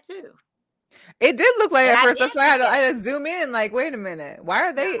thought that too. It did look like at first. That's why I had to zoom in. Like, wait a minute, why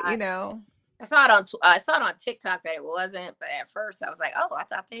are they? I saw it on TikTok that it wasn't, but at first I was like, oh, I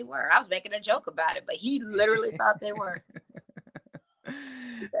thought they were. I was making a joke about it, but he literally thought they were. All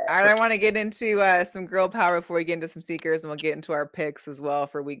right, I want to get into some girl power before we get into some seekers, and we'll get into our picks as well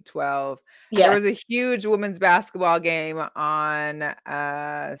for week 12. Yes. There was a huge women's basketball game on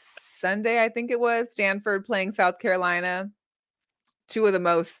Sunday, I think it was. Stanford playing South Carolina. Two of the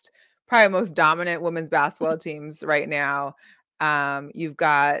probably most dominant women's basketball teams right now. You've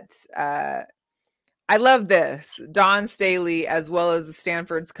got I love this. Dawn Staley, as well as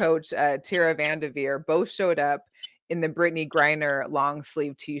Stanford's coach, Tara Vanderveer, both showed up in the Brittany Griner long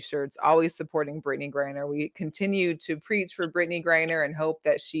sleeve t-shirts, always supporting Brittany Griner. We continue to preach for Brittany Griner and hope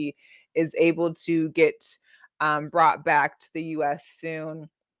that she is able to get brought back to the U.S. soon.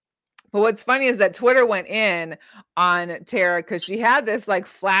 But what's funny is that Twitter went in on Tara because she had this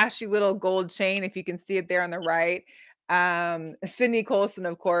flashy little gold chain, if you can see it there on the right. Sydney Colson,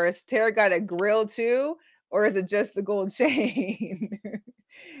 of course. Tara got a grill too, or is it just the gold chain?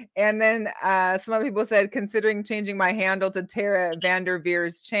 And then some other people said, considering changing my handle to Tara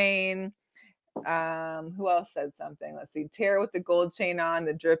Vanderveer's chain. Who else said something? Let's see. Tara with the gold chain on.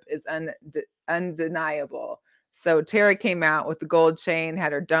 The drip is undeniable. So Tara came out with the gold chain,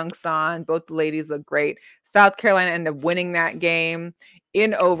 had her dunks on. Both the ladies look great. South Carolina ended up winning that game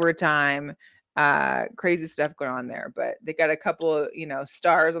in overtime. Crazy stuff going on there, but they got a couple of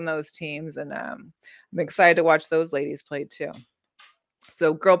stars on those teams, and I'm excited to watch those ladies play too.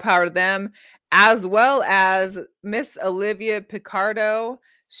 So girl power to them, as well as Miss Olivia Picardo.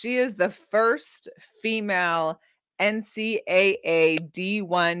 She is the first female NCAA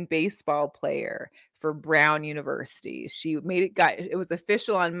D1 baseball player for Brown University. She it was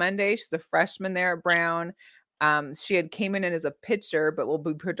official on Monday. She's a freshman there at Brown. She had came in as a pitcher, but will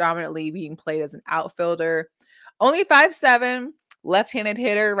be predominantly being played as an outfielder. Only 5'7", left-handed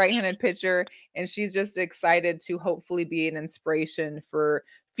hitter, right-handed pitcher, and she's just excited to hopefully be an inspiration for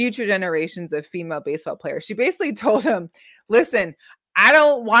future generations of female baseball players. She basically told him, listen, I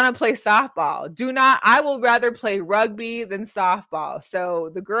don't want to play softball. I will rather play rugby than softball.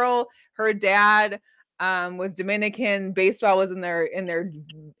 So the girl, her dad was Dominican. Baseball was in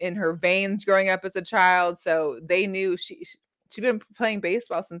her veins growing up as a child. So they knew she'd been playing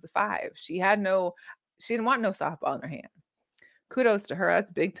baseball since 5. She didn't want no softball in her hand. Kudos to her.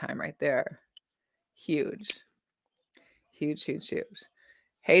 That's big time right there. Huge. Huge, huge, huge.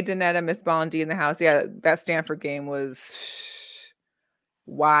 Hey, Danetta, Miss Bondi in the house. Yeah, that Stanford game was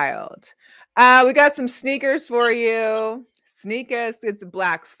wild. We got some sneakers for you. Sneakers. It's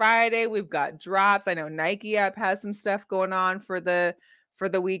Black Friday. We've got drops. I know Nike app has some stuff going on for the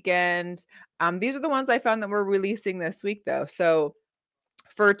weekend. These are the ones I found that we're releasing this week, though. So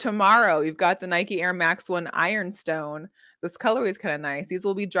for tomorrow, you've got the Nike Air Max 1 Ironstone. This colorway is kind of nice. These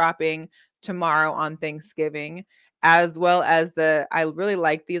will be dropping tomorrow on Thanksgiving, as well as I really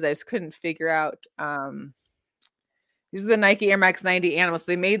like these. I just couldn't figure out. These are the Nike Air Max 90 Animal.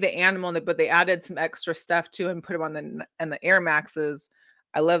 So they made the animal, but they added some extra stuff too and put them on the Air Maxes.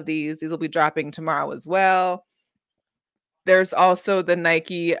 I love these. These will be dropping tomorrow as well. There's also the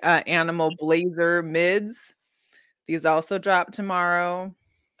Nike Animal Blazer Mids. These also drop tomorrow.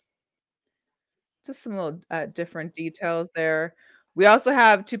 Just some little different details there. We also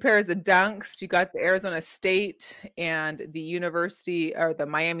have 2 pairs of Dunks. You got the Arizona State and the University or the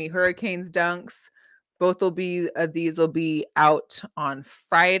Miami Hurricanes Dunks. Both will be these will be out on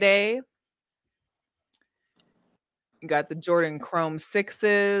Friday. You got the Jordan Chrome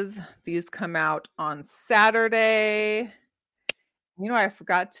 6s. These come out on Saturday. You know, I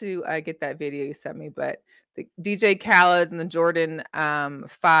forgot to get that video you sent me, but the DJ Khaled's and the Jordan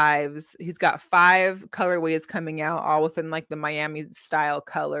 5s. He's got 5 colorways coming out, all within like the Miami style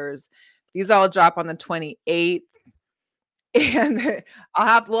colors. These all drop on the 28th. And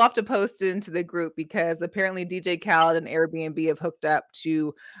we'll have to post it into the group because apparently DJ Khaled and Airbnb have hooked up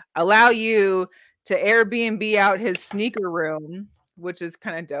to allow you to Airbnb out his sneaker room, which is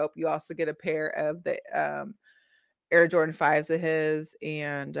kind of dope. You also get a pair of the Air Jordan 5s of his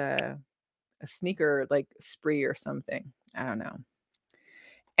and a sneaker like spree or something. I don't know.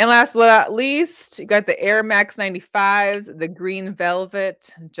 And last but not least, you got the Air Max 95s, the green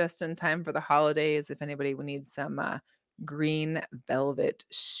velvet, just in time for the holidays. If anybody needs some green velvet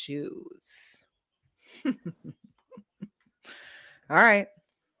shoes. All right.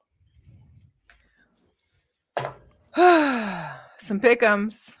 Some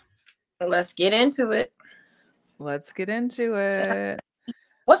pick'ems. Let's get into it. Let's get into it.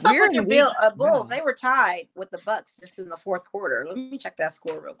 What's up with your Bulls? They were tied with the Bucks just in the 4th quarter. Let me check that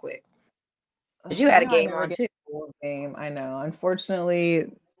score real quick. You had a game on too. Game, I know.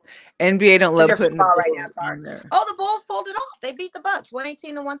 Unfortunately, NBA don't love putting the Bulls on there. Oh, the Bulls pulled it off. They beat the Bucks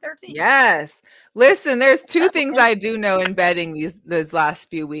 118 to 113. Yes. Listen, there's 2 things I do know in betting these last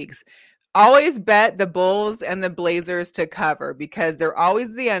few weeks. Always bet the Bulls and the Blazers to cover because they're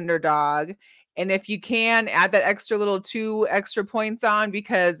always the underdog. And if you can, add that 2 extra points on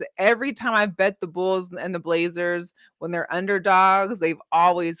because every time I've bet the Bulls and the Blazers when they're underdogs, they've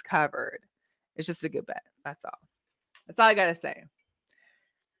always covered. It's just a good bet. That's all. That's all I got to say.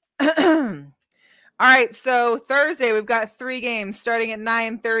 All right. So Thursday, we've got 3 games starting at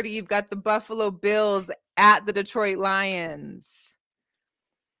 9:30. You've got the Buffalo Bills at the Detroit Lions.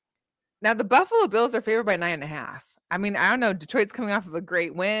 Now, the Buffalo Bills are favored by 9.5. I mean, I don't know. Detroit's coming off of a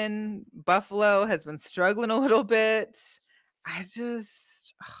great win. Buffalo has been struggling a little bit. I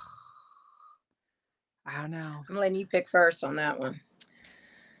don't know. I'm letting you pick first on that one.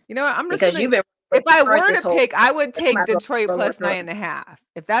 You know what? I'm just because you've been. If I were to pick, I would take Detroit plus 9.5.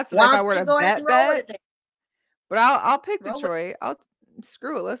 If that's what I were to bet. But I'll pick Detroit.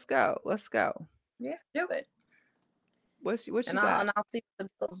 Screw it. Let's go. Yeah, do it. What you got? And I'll see what the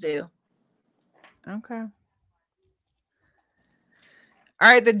Bills do. Okay. All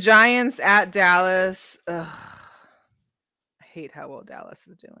right, the Giants at Dallas. Ugh. I hate how well Dallas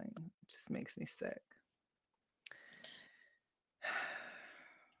is doing. It just makes me sick.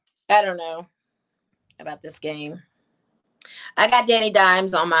 I don't know about this game. I got Danny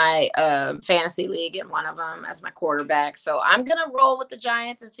Dimes on my fantasy league in one of them as my quarterback. So I'm going to roll with the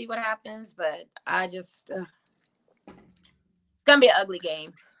Giants and see what happens. But I just it's going to be an ugly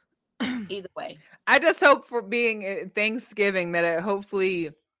game either way. I just hope for being Thanksgiving that it hopefully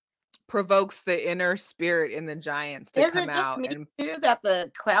provokes the inner spirit in the Giants to come out. Is it just me too that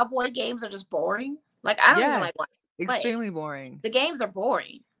the Cowboy games are just boring? Like, I don't even Yes, like watching them play. extremely boring. The games are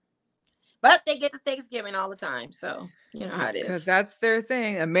boring. But they get to Thanksgiving all the time. So, you know how it Because is. that's their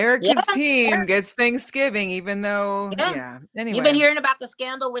thing. America's Yeah, team yeah. gets Thanksgiving, even though, Yeah. yeah. You've been Anyway, hearing about the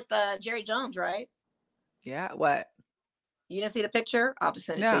scandal with Jerry Jones, right? yeah. What? You didn't see the picture? I'll just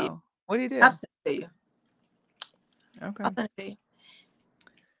send it to you. No. What do you do? I'll send it to you. Okay. I'll send it to you.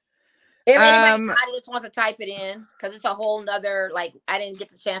 If anybody Um, in the audience wants to type it in, because it's a whole nother, like, I didn't get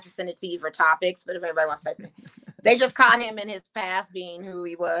the chance to send it to you for topics, but if anybody wants to type it in. They just caught him in his past being who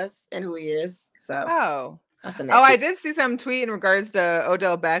he was and who he is. So Oh. I'll send that Oh, to I you. did see some tweet in regards to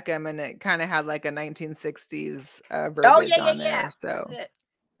Odell Beckham, and it kind of had like a 1960s verbiage Oh, yeah, on yeah, there. yeah. So That's it.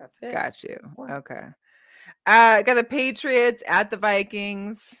 That's it. got you. Yeah. Okay. Got the Patriots at the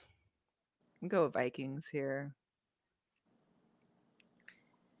Vikings. I'll go with Vikings here.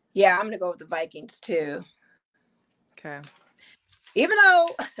 Yeah, I'm going to go with the Vikings too. Okay. Even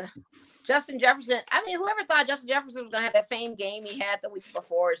though Justin Jefferson, I mean, whoever thought Justin Jefferson was going to have that same game he had the week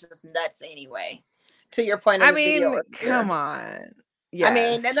before is just nuts anyway. To your point of I the mean, video. come on. Yes. I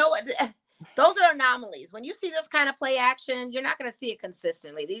mean, those are anomalies. When you see this kind of play action, you're not going to see it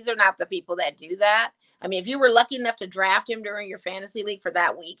consistently. These are not the people that do that. I mean, if you were lucky enough to draft him during your fantasy league for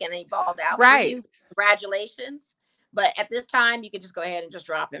that week and he balled out, right? For you, congratulations. But at this time, you could just go ahead and just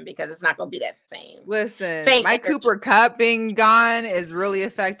drop him because it's not going to be that same. Listen, same my energy. Cooper Kupp being gone is really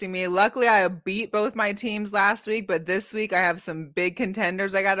affecting me. Luckily, I beat both my teams last week, but this week I have some big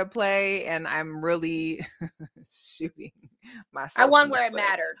contenders I got to play, and I'm really shooting myself. I won in the where it foot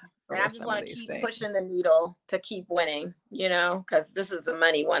mattered. And I over just some want of to these keep things. pushing the needle to keep winning, you know, because this is the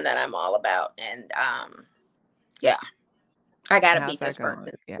money one that I'm all about. And yeah, I got to How's beat that this going?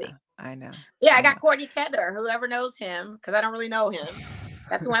 person. Yeah, I know. Yeah, I I got know. Courtney Ketter, whoever knows him, because I don't really know him.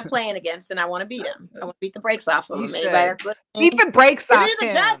 That's who I'm playing against, and I want to beat him. I want to beat the brakes off of You him. should. Anybody else Beat the brakes Isn't off he the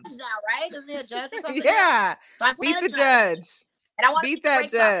him. judge now, right? Isn't he a judge or something? Yeah. So I'm playing Beat the a judge. judge. And I want to Beat beat the that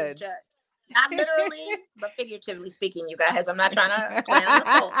brakes off this judge. judge. Not literally, but figuratively speaking, you guys. I'm not trying to plan an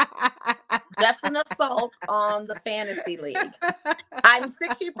assault. Just an assault on the fantasy league. I'm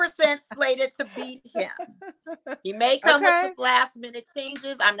 60% slated to beat him. He may come with some last minute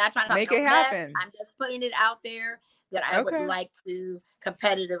changes. I'm not trying to make it happen. I'm just putting it out there that I Okay. would like to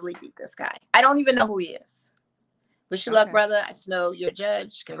competitively beat this guy. I don't even know who he is. Wish you luck, Okay. brother. I just know you're a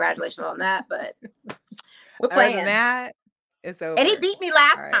judge. Congratulations on that. But we're Other playing. than that, it's over. And he beat me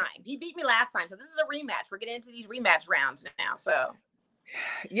last All right. time. He beat me last time. So this is a rematch. We're getting into these rematch rounds now. So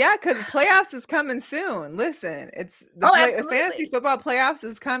Yeah, because playoffs is coming soon. Listen, it's the absolutely. fantasy football playoffs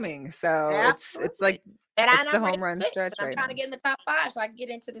is coming. So it's like and it's the I'm home run 6, stretch and I'm right trying now. to get in the top 5 so I can get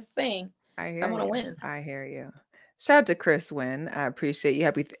into this thing. I So I hear want to you. win. I hear you. Shout out to Chris Wynn. I appreciate you.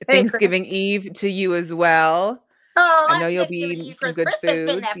 Happy Hey, Thanksgiving Eve to you as well. Oh, I know happy you'll Thanksgiving be to you, eating some Chris. good Chris has been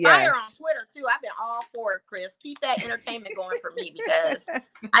foods. that fire Yes. on Twitter too. I've been all for it, Chris. Keep that entertainment going for me because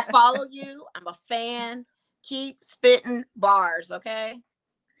I follow you. I'm a fan. Keep spitting bars, okay?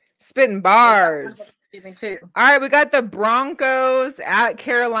 Spitting bars. Too. All right, we got the Broncos at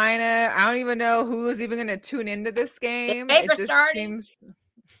Carolina. I don't even know who's even going to tune into this game. Is Baker it just starting? seems.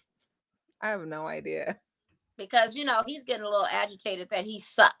 I have no idea. Because, you know, he's getting a little agitated that he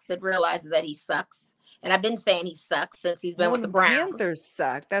sucks and realizes that he sucks. And I've been saying he sucks since he's been with the Browns. Panthers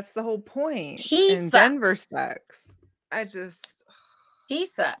suck. That's the whole point. He and sucks. Denver sucks. He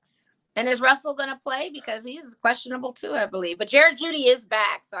sucks. And is Russell going to play? Because he's questionable too, I believe. But Jared Judy is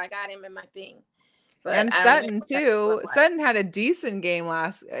back, so I got him in my thing. But and Sutton too. Sutton had a decent game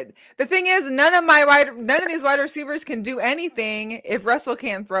last. The thing is, none of these wide receivers can do anything if Russell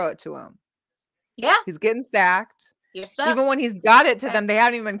can't throw it to him. Yeah, he's getting sacked. You're stuck. Even when he's got it to them, they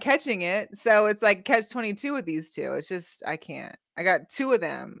haven't even been catching it. So it's like catch 22 with these two. It's just I can't. I got 2 of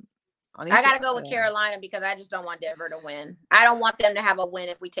them. I got to go with Carolina because I just don't want Denver to win. I don't want them to have a win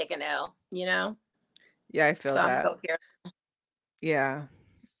if we take an L. You know. Yeah, I feel that. I'm gonna go Carolina. Yeah.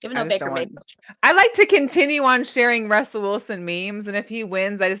 Even though Baker made. I like to continue on sharing Russell Wilson memes, and if he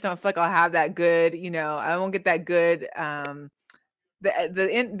wins, I just don't feel like I'll have that good. You know, I won't get that good. What am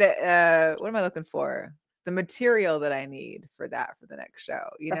I looking for? The material that I need for that for the next show.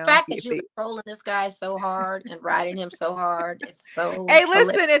 You know, the fact that you're trolling this guy so hard and riding him so hard is so. Hey,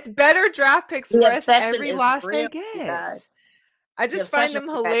 listen, it's better draft picks for us every loss they get. Guys. I just find them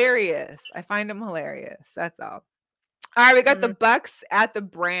hilarious. I find them hilarious. That's all. All right, we got the Bucks at the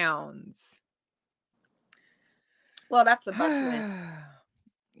Browns. Well, that's the Bucks win.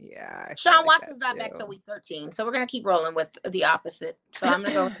 Yeah. Sean Watson's not back till week 13, so we're gonna keep rolling with the opposite. So I'm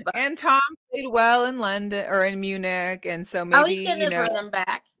gonna go with the Bucks. And Tom played well in London or in Munich, and so maybe he's getting his rhythm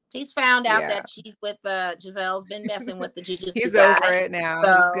back. He's found out Yeah. that she's with Giselle's been messing with the jiu-jitsu He's guy. over it now.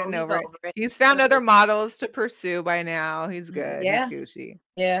 So He's getting over it. He's found other models to pursue by now. He's good. Yeah. He's Gucci.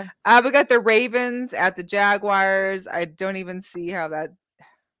 Yeah. We got the Ravens at the Jaguars. I don't even see how that.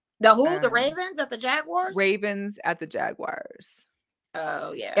 The who? The Ravens at the Jaguars? Ravens at the Jaguars.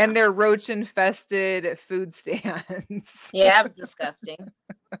 Oh, yeah. And their roach-infested food stands. Yeah, that was disgusting.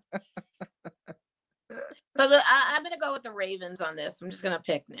 So I'm going to go with the Ravens on this. I'm just going to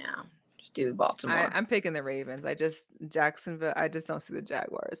pick now. Just do Baltimore. I'm picking the Ravens. Jacksonville. I just don't see the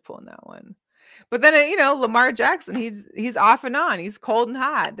Jaguars pulling that one. But then, Lamar Jackson, he's off and on. He's cold and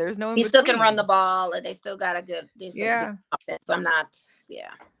hot. There's no in He still can between. run the ball, and they still got a good defense. Yeah. Offense. I'm not,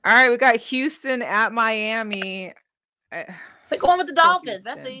 All right, we got Houston at Miami. We're going with the Dolphins.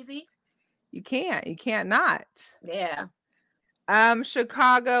 That's easy. You can't not. Yeah.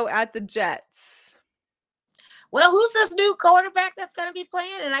 Chicago at the Jets. Well, who's this new quarterback that's going to be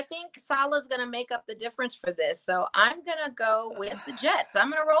playing? And I think Salah's going to make up the difference for this. So I'm going to go with the Jets.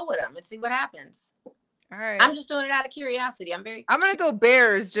 I'm going to roll with them and see what happens. All right. I'm just doing it out of curiosity. I'm going to go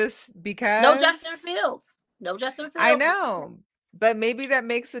Bears just because. No Justin Fields. I know. But maybe that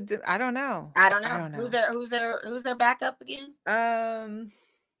makes I don't know. I don't know. Who's their backup again? I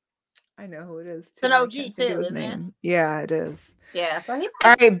know who it is. It's an OG too, isn't it? Yeah, it is. Yeah. So all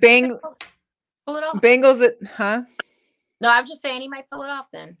right, pull it off. Bengals huh? No, I'm just saying he might pull it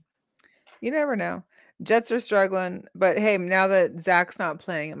off then. You never know. Jets are struggling, but hey, now that Zach's not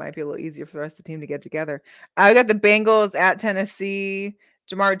playing, it might be a little easier for the rest of the team to get together. I got the Bengals at Tennessee.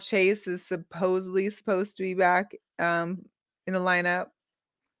 Jamar Chase is supposed to be back in the lineup.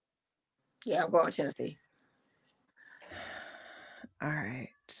 Yeah, I'm going with Tennessee. All right.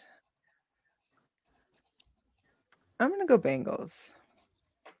 I'm going to go Bengals.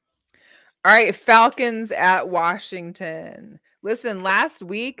 All right, Falcons at Washington. Listen, last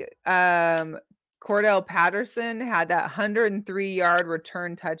week, Cordell Patterson had that 103-yard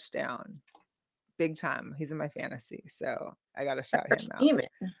return touchdown. Big time. He's in my fantasy, so I got to shout him out.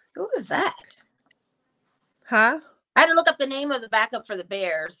 Who was that? Huh? I had to look up the name of the backup for the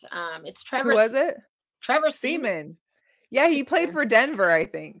Bears. It's Trevor. Who was it? Trevor Seaman. Yeah, he played for Denver, I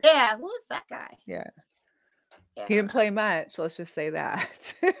think. Yeah, who is that guy? Yeah. He didn't play much. Let's just say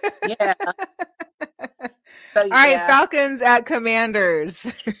that. Yeah. So, all right, Falcons at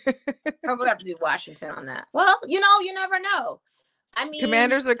Commanders. Probably have to do Washington on that. Well, you never know. I mean,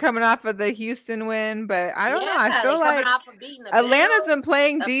 Commanders are coming off of the Houston win, but I don't know. I feel like Atlanta's been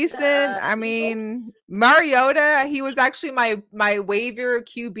playing decent. I mean, Mariota, he was actually my waiver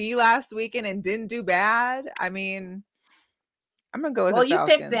QB last weekend and didn't do bad. I mean, I'm gonna go with the Falcons.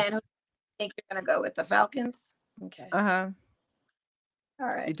 Well, you pick then. Who do you think you're gonna go with? The Falcons? Okay. Uh-huh. All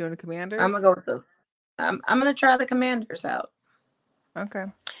right. You doing the Commanders? I'm gonna go with I'm gonna try the Commanders out. Okay.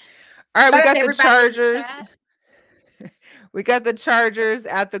 All right, we got the Chargers. We got the Chargers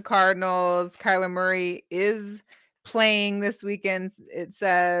at the Cardinals. Kyler Murray is playing this weekend. It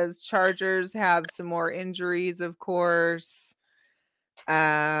says Chargers have some more injuries, of course.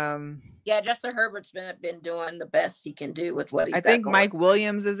 Yeah, Justin Herbert's been doing the best he can do with what he's got. I think Mike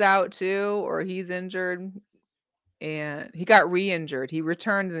Williams is out too, or he's injured. And he got re-injured. He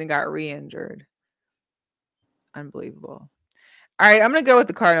returned and then got re-injured. Unbelievable. All right, I'm going to go with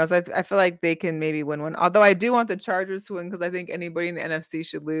the Cardinals. I feel like they can maybe win one. Although I do want the Chargers to win because I think anybody in the NFC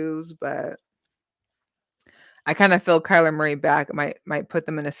should lose. But I kind of feel Kyler Murray back might put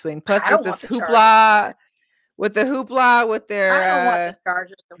them in a swing. Plus, with this hoopla, with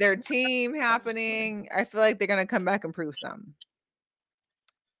their team happening, I feel like they're going to come back and prove something.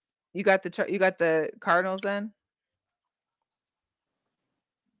 You got the Cardinals then?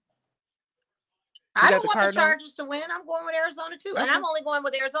 I don't want the Chargers to win. I'm going with Arizona too. And I'm only going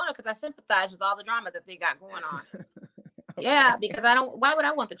with Arizona because I sympathize with all the drama that they got going on. Yeah, because why would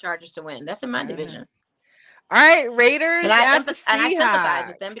I want the Chargers to win? That's in my division. All right, Raiders and I sympathize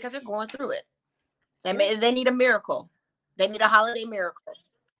with them because they're going through it. They need a miracle. They need a holiday miracle.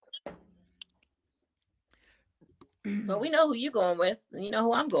 But we know who you're going with, and you know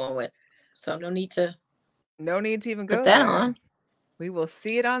who I'm going with. So no need to even go put that on. We will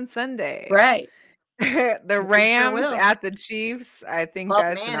see it on Sunday. Right. The Rams at the Chiefs. I think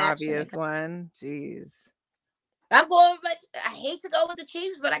that's an obvious one. Jeez. I'm going, but I hate to go with the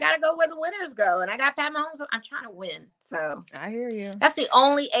Chiefs, but I got to go where the winners go. And I got Pat Mahomes. I'm trying to win. So I hear you. That's the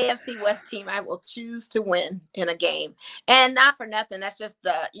only AFC West team I will choose to win in a game. And not for nothing. That's just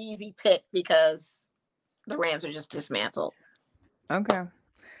the easy pick because the Rams are just dismantled. Okay.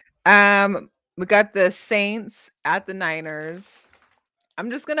 We got the Saints at the Niners. I'm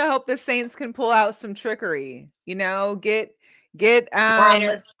just going to hope the Saints can pull out some trickery, get Get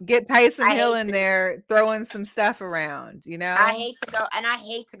Niners. get Tyson I Hill hate in to- there throwing some stuff around, you know? I hate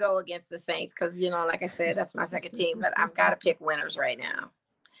to go against the Saints because like I said, that's my second team, but I've got to pick winners right now.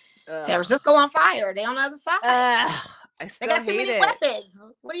 San Francisco on fire. They on the other side. I They still got too hate many it. weapons.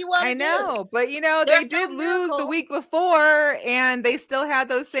 What do you want I to do? know, but they There's did no lose the miracle. week before, and they still had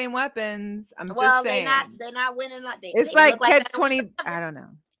those same weapons. I'm just saying. They're not winning. It's they like look like catch that in 20. week I 11. don't know.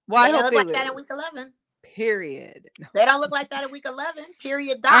 Well, I They don't hope look they like lose. that in week 11. Period. They don't look like that in week 11.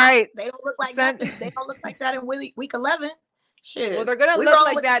 Period. Dot. All right. They don't look like nothing. They don't look like that in week 11. Shoot. Well, they're gonna We look rolling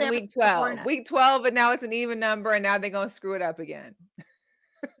like with that in San week Francisco 12. 49ers. Week 12, and now it's an even number, and now they're gonna screw it up again.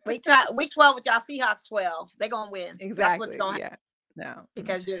 Week 12 with y'all Seahawks 12. They're gonna win. Exactly. That's what's gonna happen. No.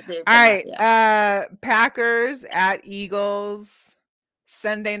 Because they're All right. yeah. Packers at Eagles.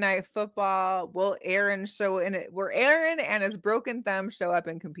 Sunday Night Football. Will Aaron show in it? Will Aaron and his broken thumb show up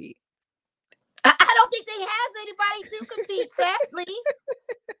and compete? I don't think they has anybody to compete, sadly.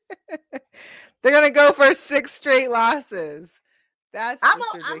 They're gonna go for 6 straight losses. That's I'm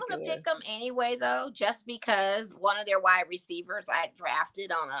just gonna ridiculous. pick them anyway, though, just because one of their wide receivers I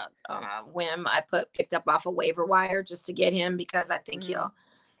drafted on a whim. I picked up off a waiver wire just to get him because I think he'll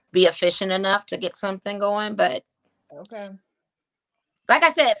be efficient enough to get something going. But okay. Like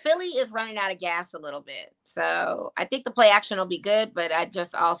I said, Philly is running out of gas a little bit. So I think the play action will be good, but I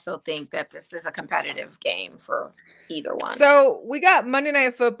just also think that this is a competitive game for either one. So we got Monday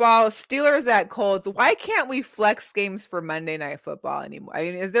Night Football, Steelers at Colts. Why can't we flex games for Monday Night Football anymore? I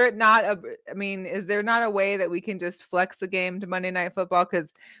mean, is there not a way that we can just flex a game to Monday Night Football?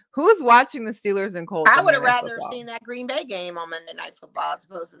 Because who's watching the Steelers and Colts? I would have rather seen that Green Bay game on Monday Night Football as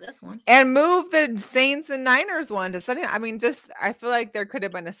opposed to this one. And move the Saints and Niners one to Sunday. I mean, I feel like there could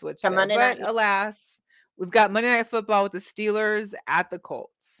have been a switch there, but alas, we've got Monday Night Football with the Steelers at the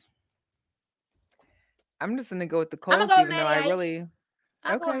Colts. I'm just gonna go with the Colts, even though I really.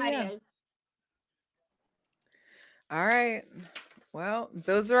 I'll go with yeah. All right. Well,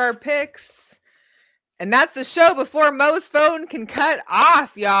 those are our picks. And that's the show before Mo's phone can cut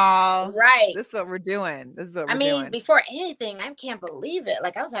off, y'all. Right. This is what we're doing. Before anything, I can't believe it.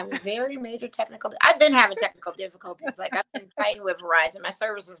 Like, I was having very major I've been having technical difficulties. Like, I've been fighting with Verizon. My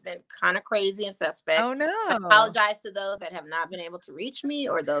service has been kind of crazy and suspect. Oh, no. I apologize to those that have not been able to reach me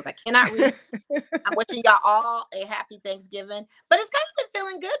or those I cannot reach. I'm wishing y'all all a happy Thanksgiving. But it's kind of been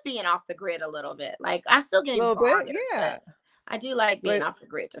feeling good being off the grid a little bit. Like, I'm still getting a little bothered, bit, yeah. I do like being off the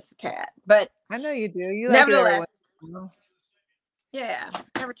grid just a tad, but I know you do. You nevertheless, yeah.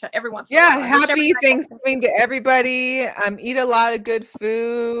 Every once in a while. Happy Thanksgiving to everybody. Eat a lot of good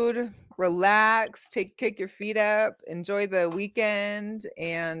food. Relax. Kick your feet up. Enjoy the weekend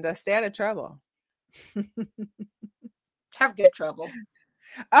and stay out of trouble. Have good trouble.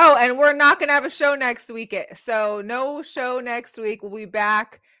 Oh, and we're not gonna have a show next week. So no show next week. We'll be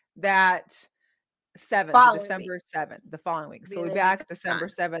back that 7th, December 7th, the following week. So we'll be back December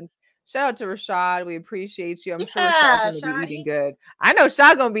 7th. Shout out to Rashad. We appreciate you. I'm sure Rashad's going to be eating good. I know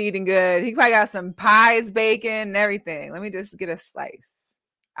Rashad going to be eating good. He probably got some pies, bacon, and everything. Let me just get a slice.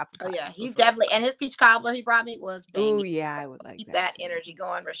 Oh, yeah. He's definitely, and his peach cobbler he brought me was banging. Oh, yeah. I would like Keep that energy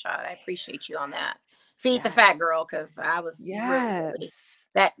going, Rashad. I appreciate you on that. Feed the fat girl, because I was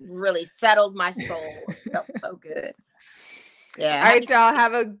that really settled my soul. It felt so good. Yeah. All right, y'all.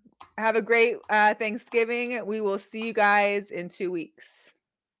 Have a great Thanksgiving. We will see you guys in 2 weeks.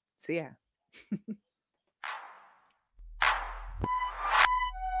 See ya.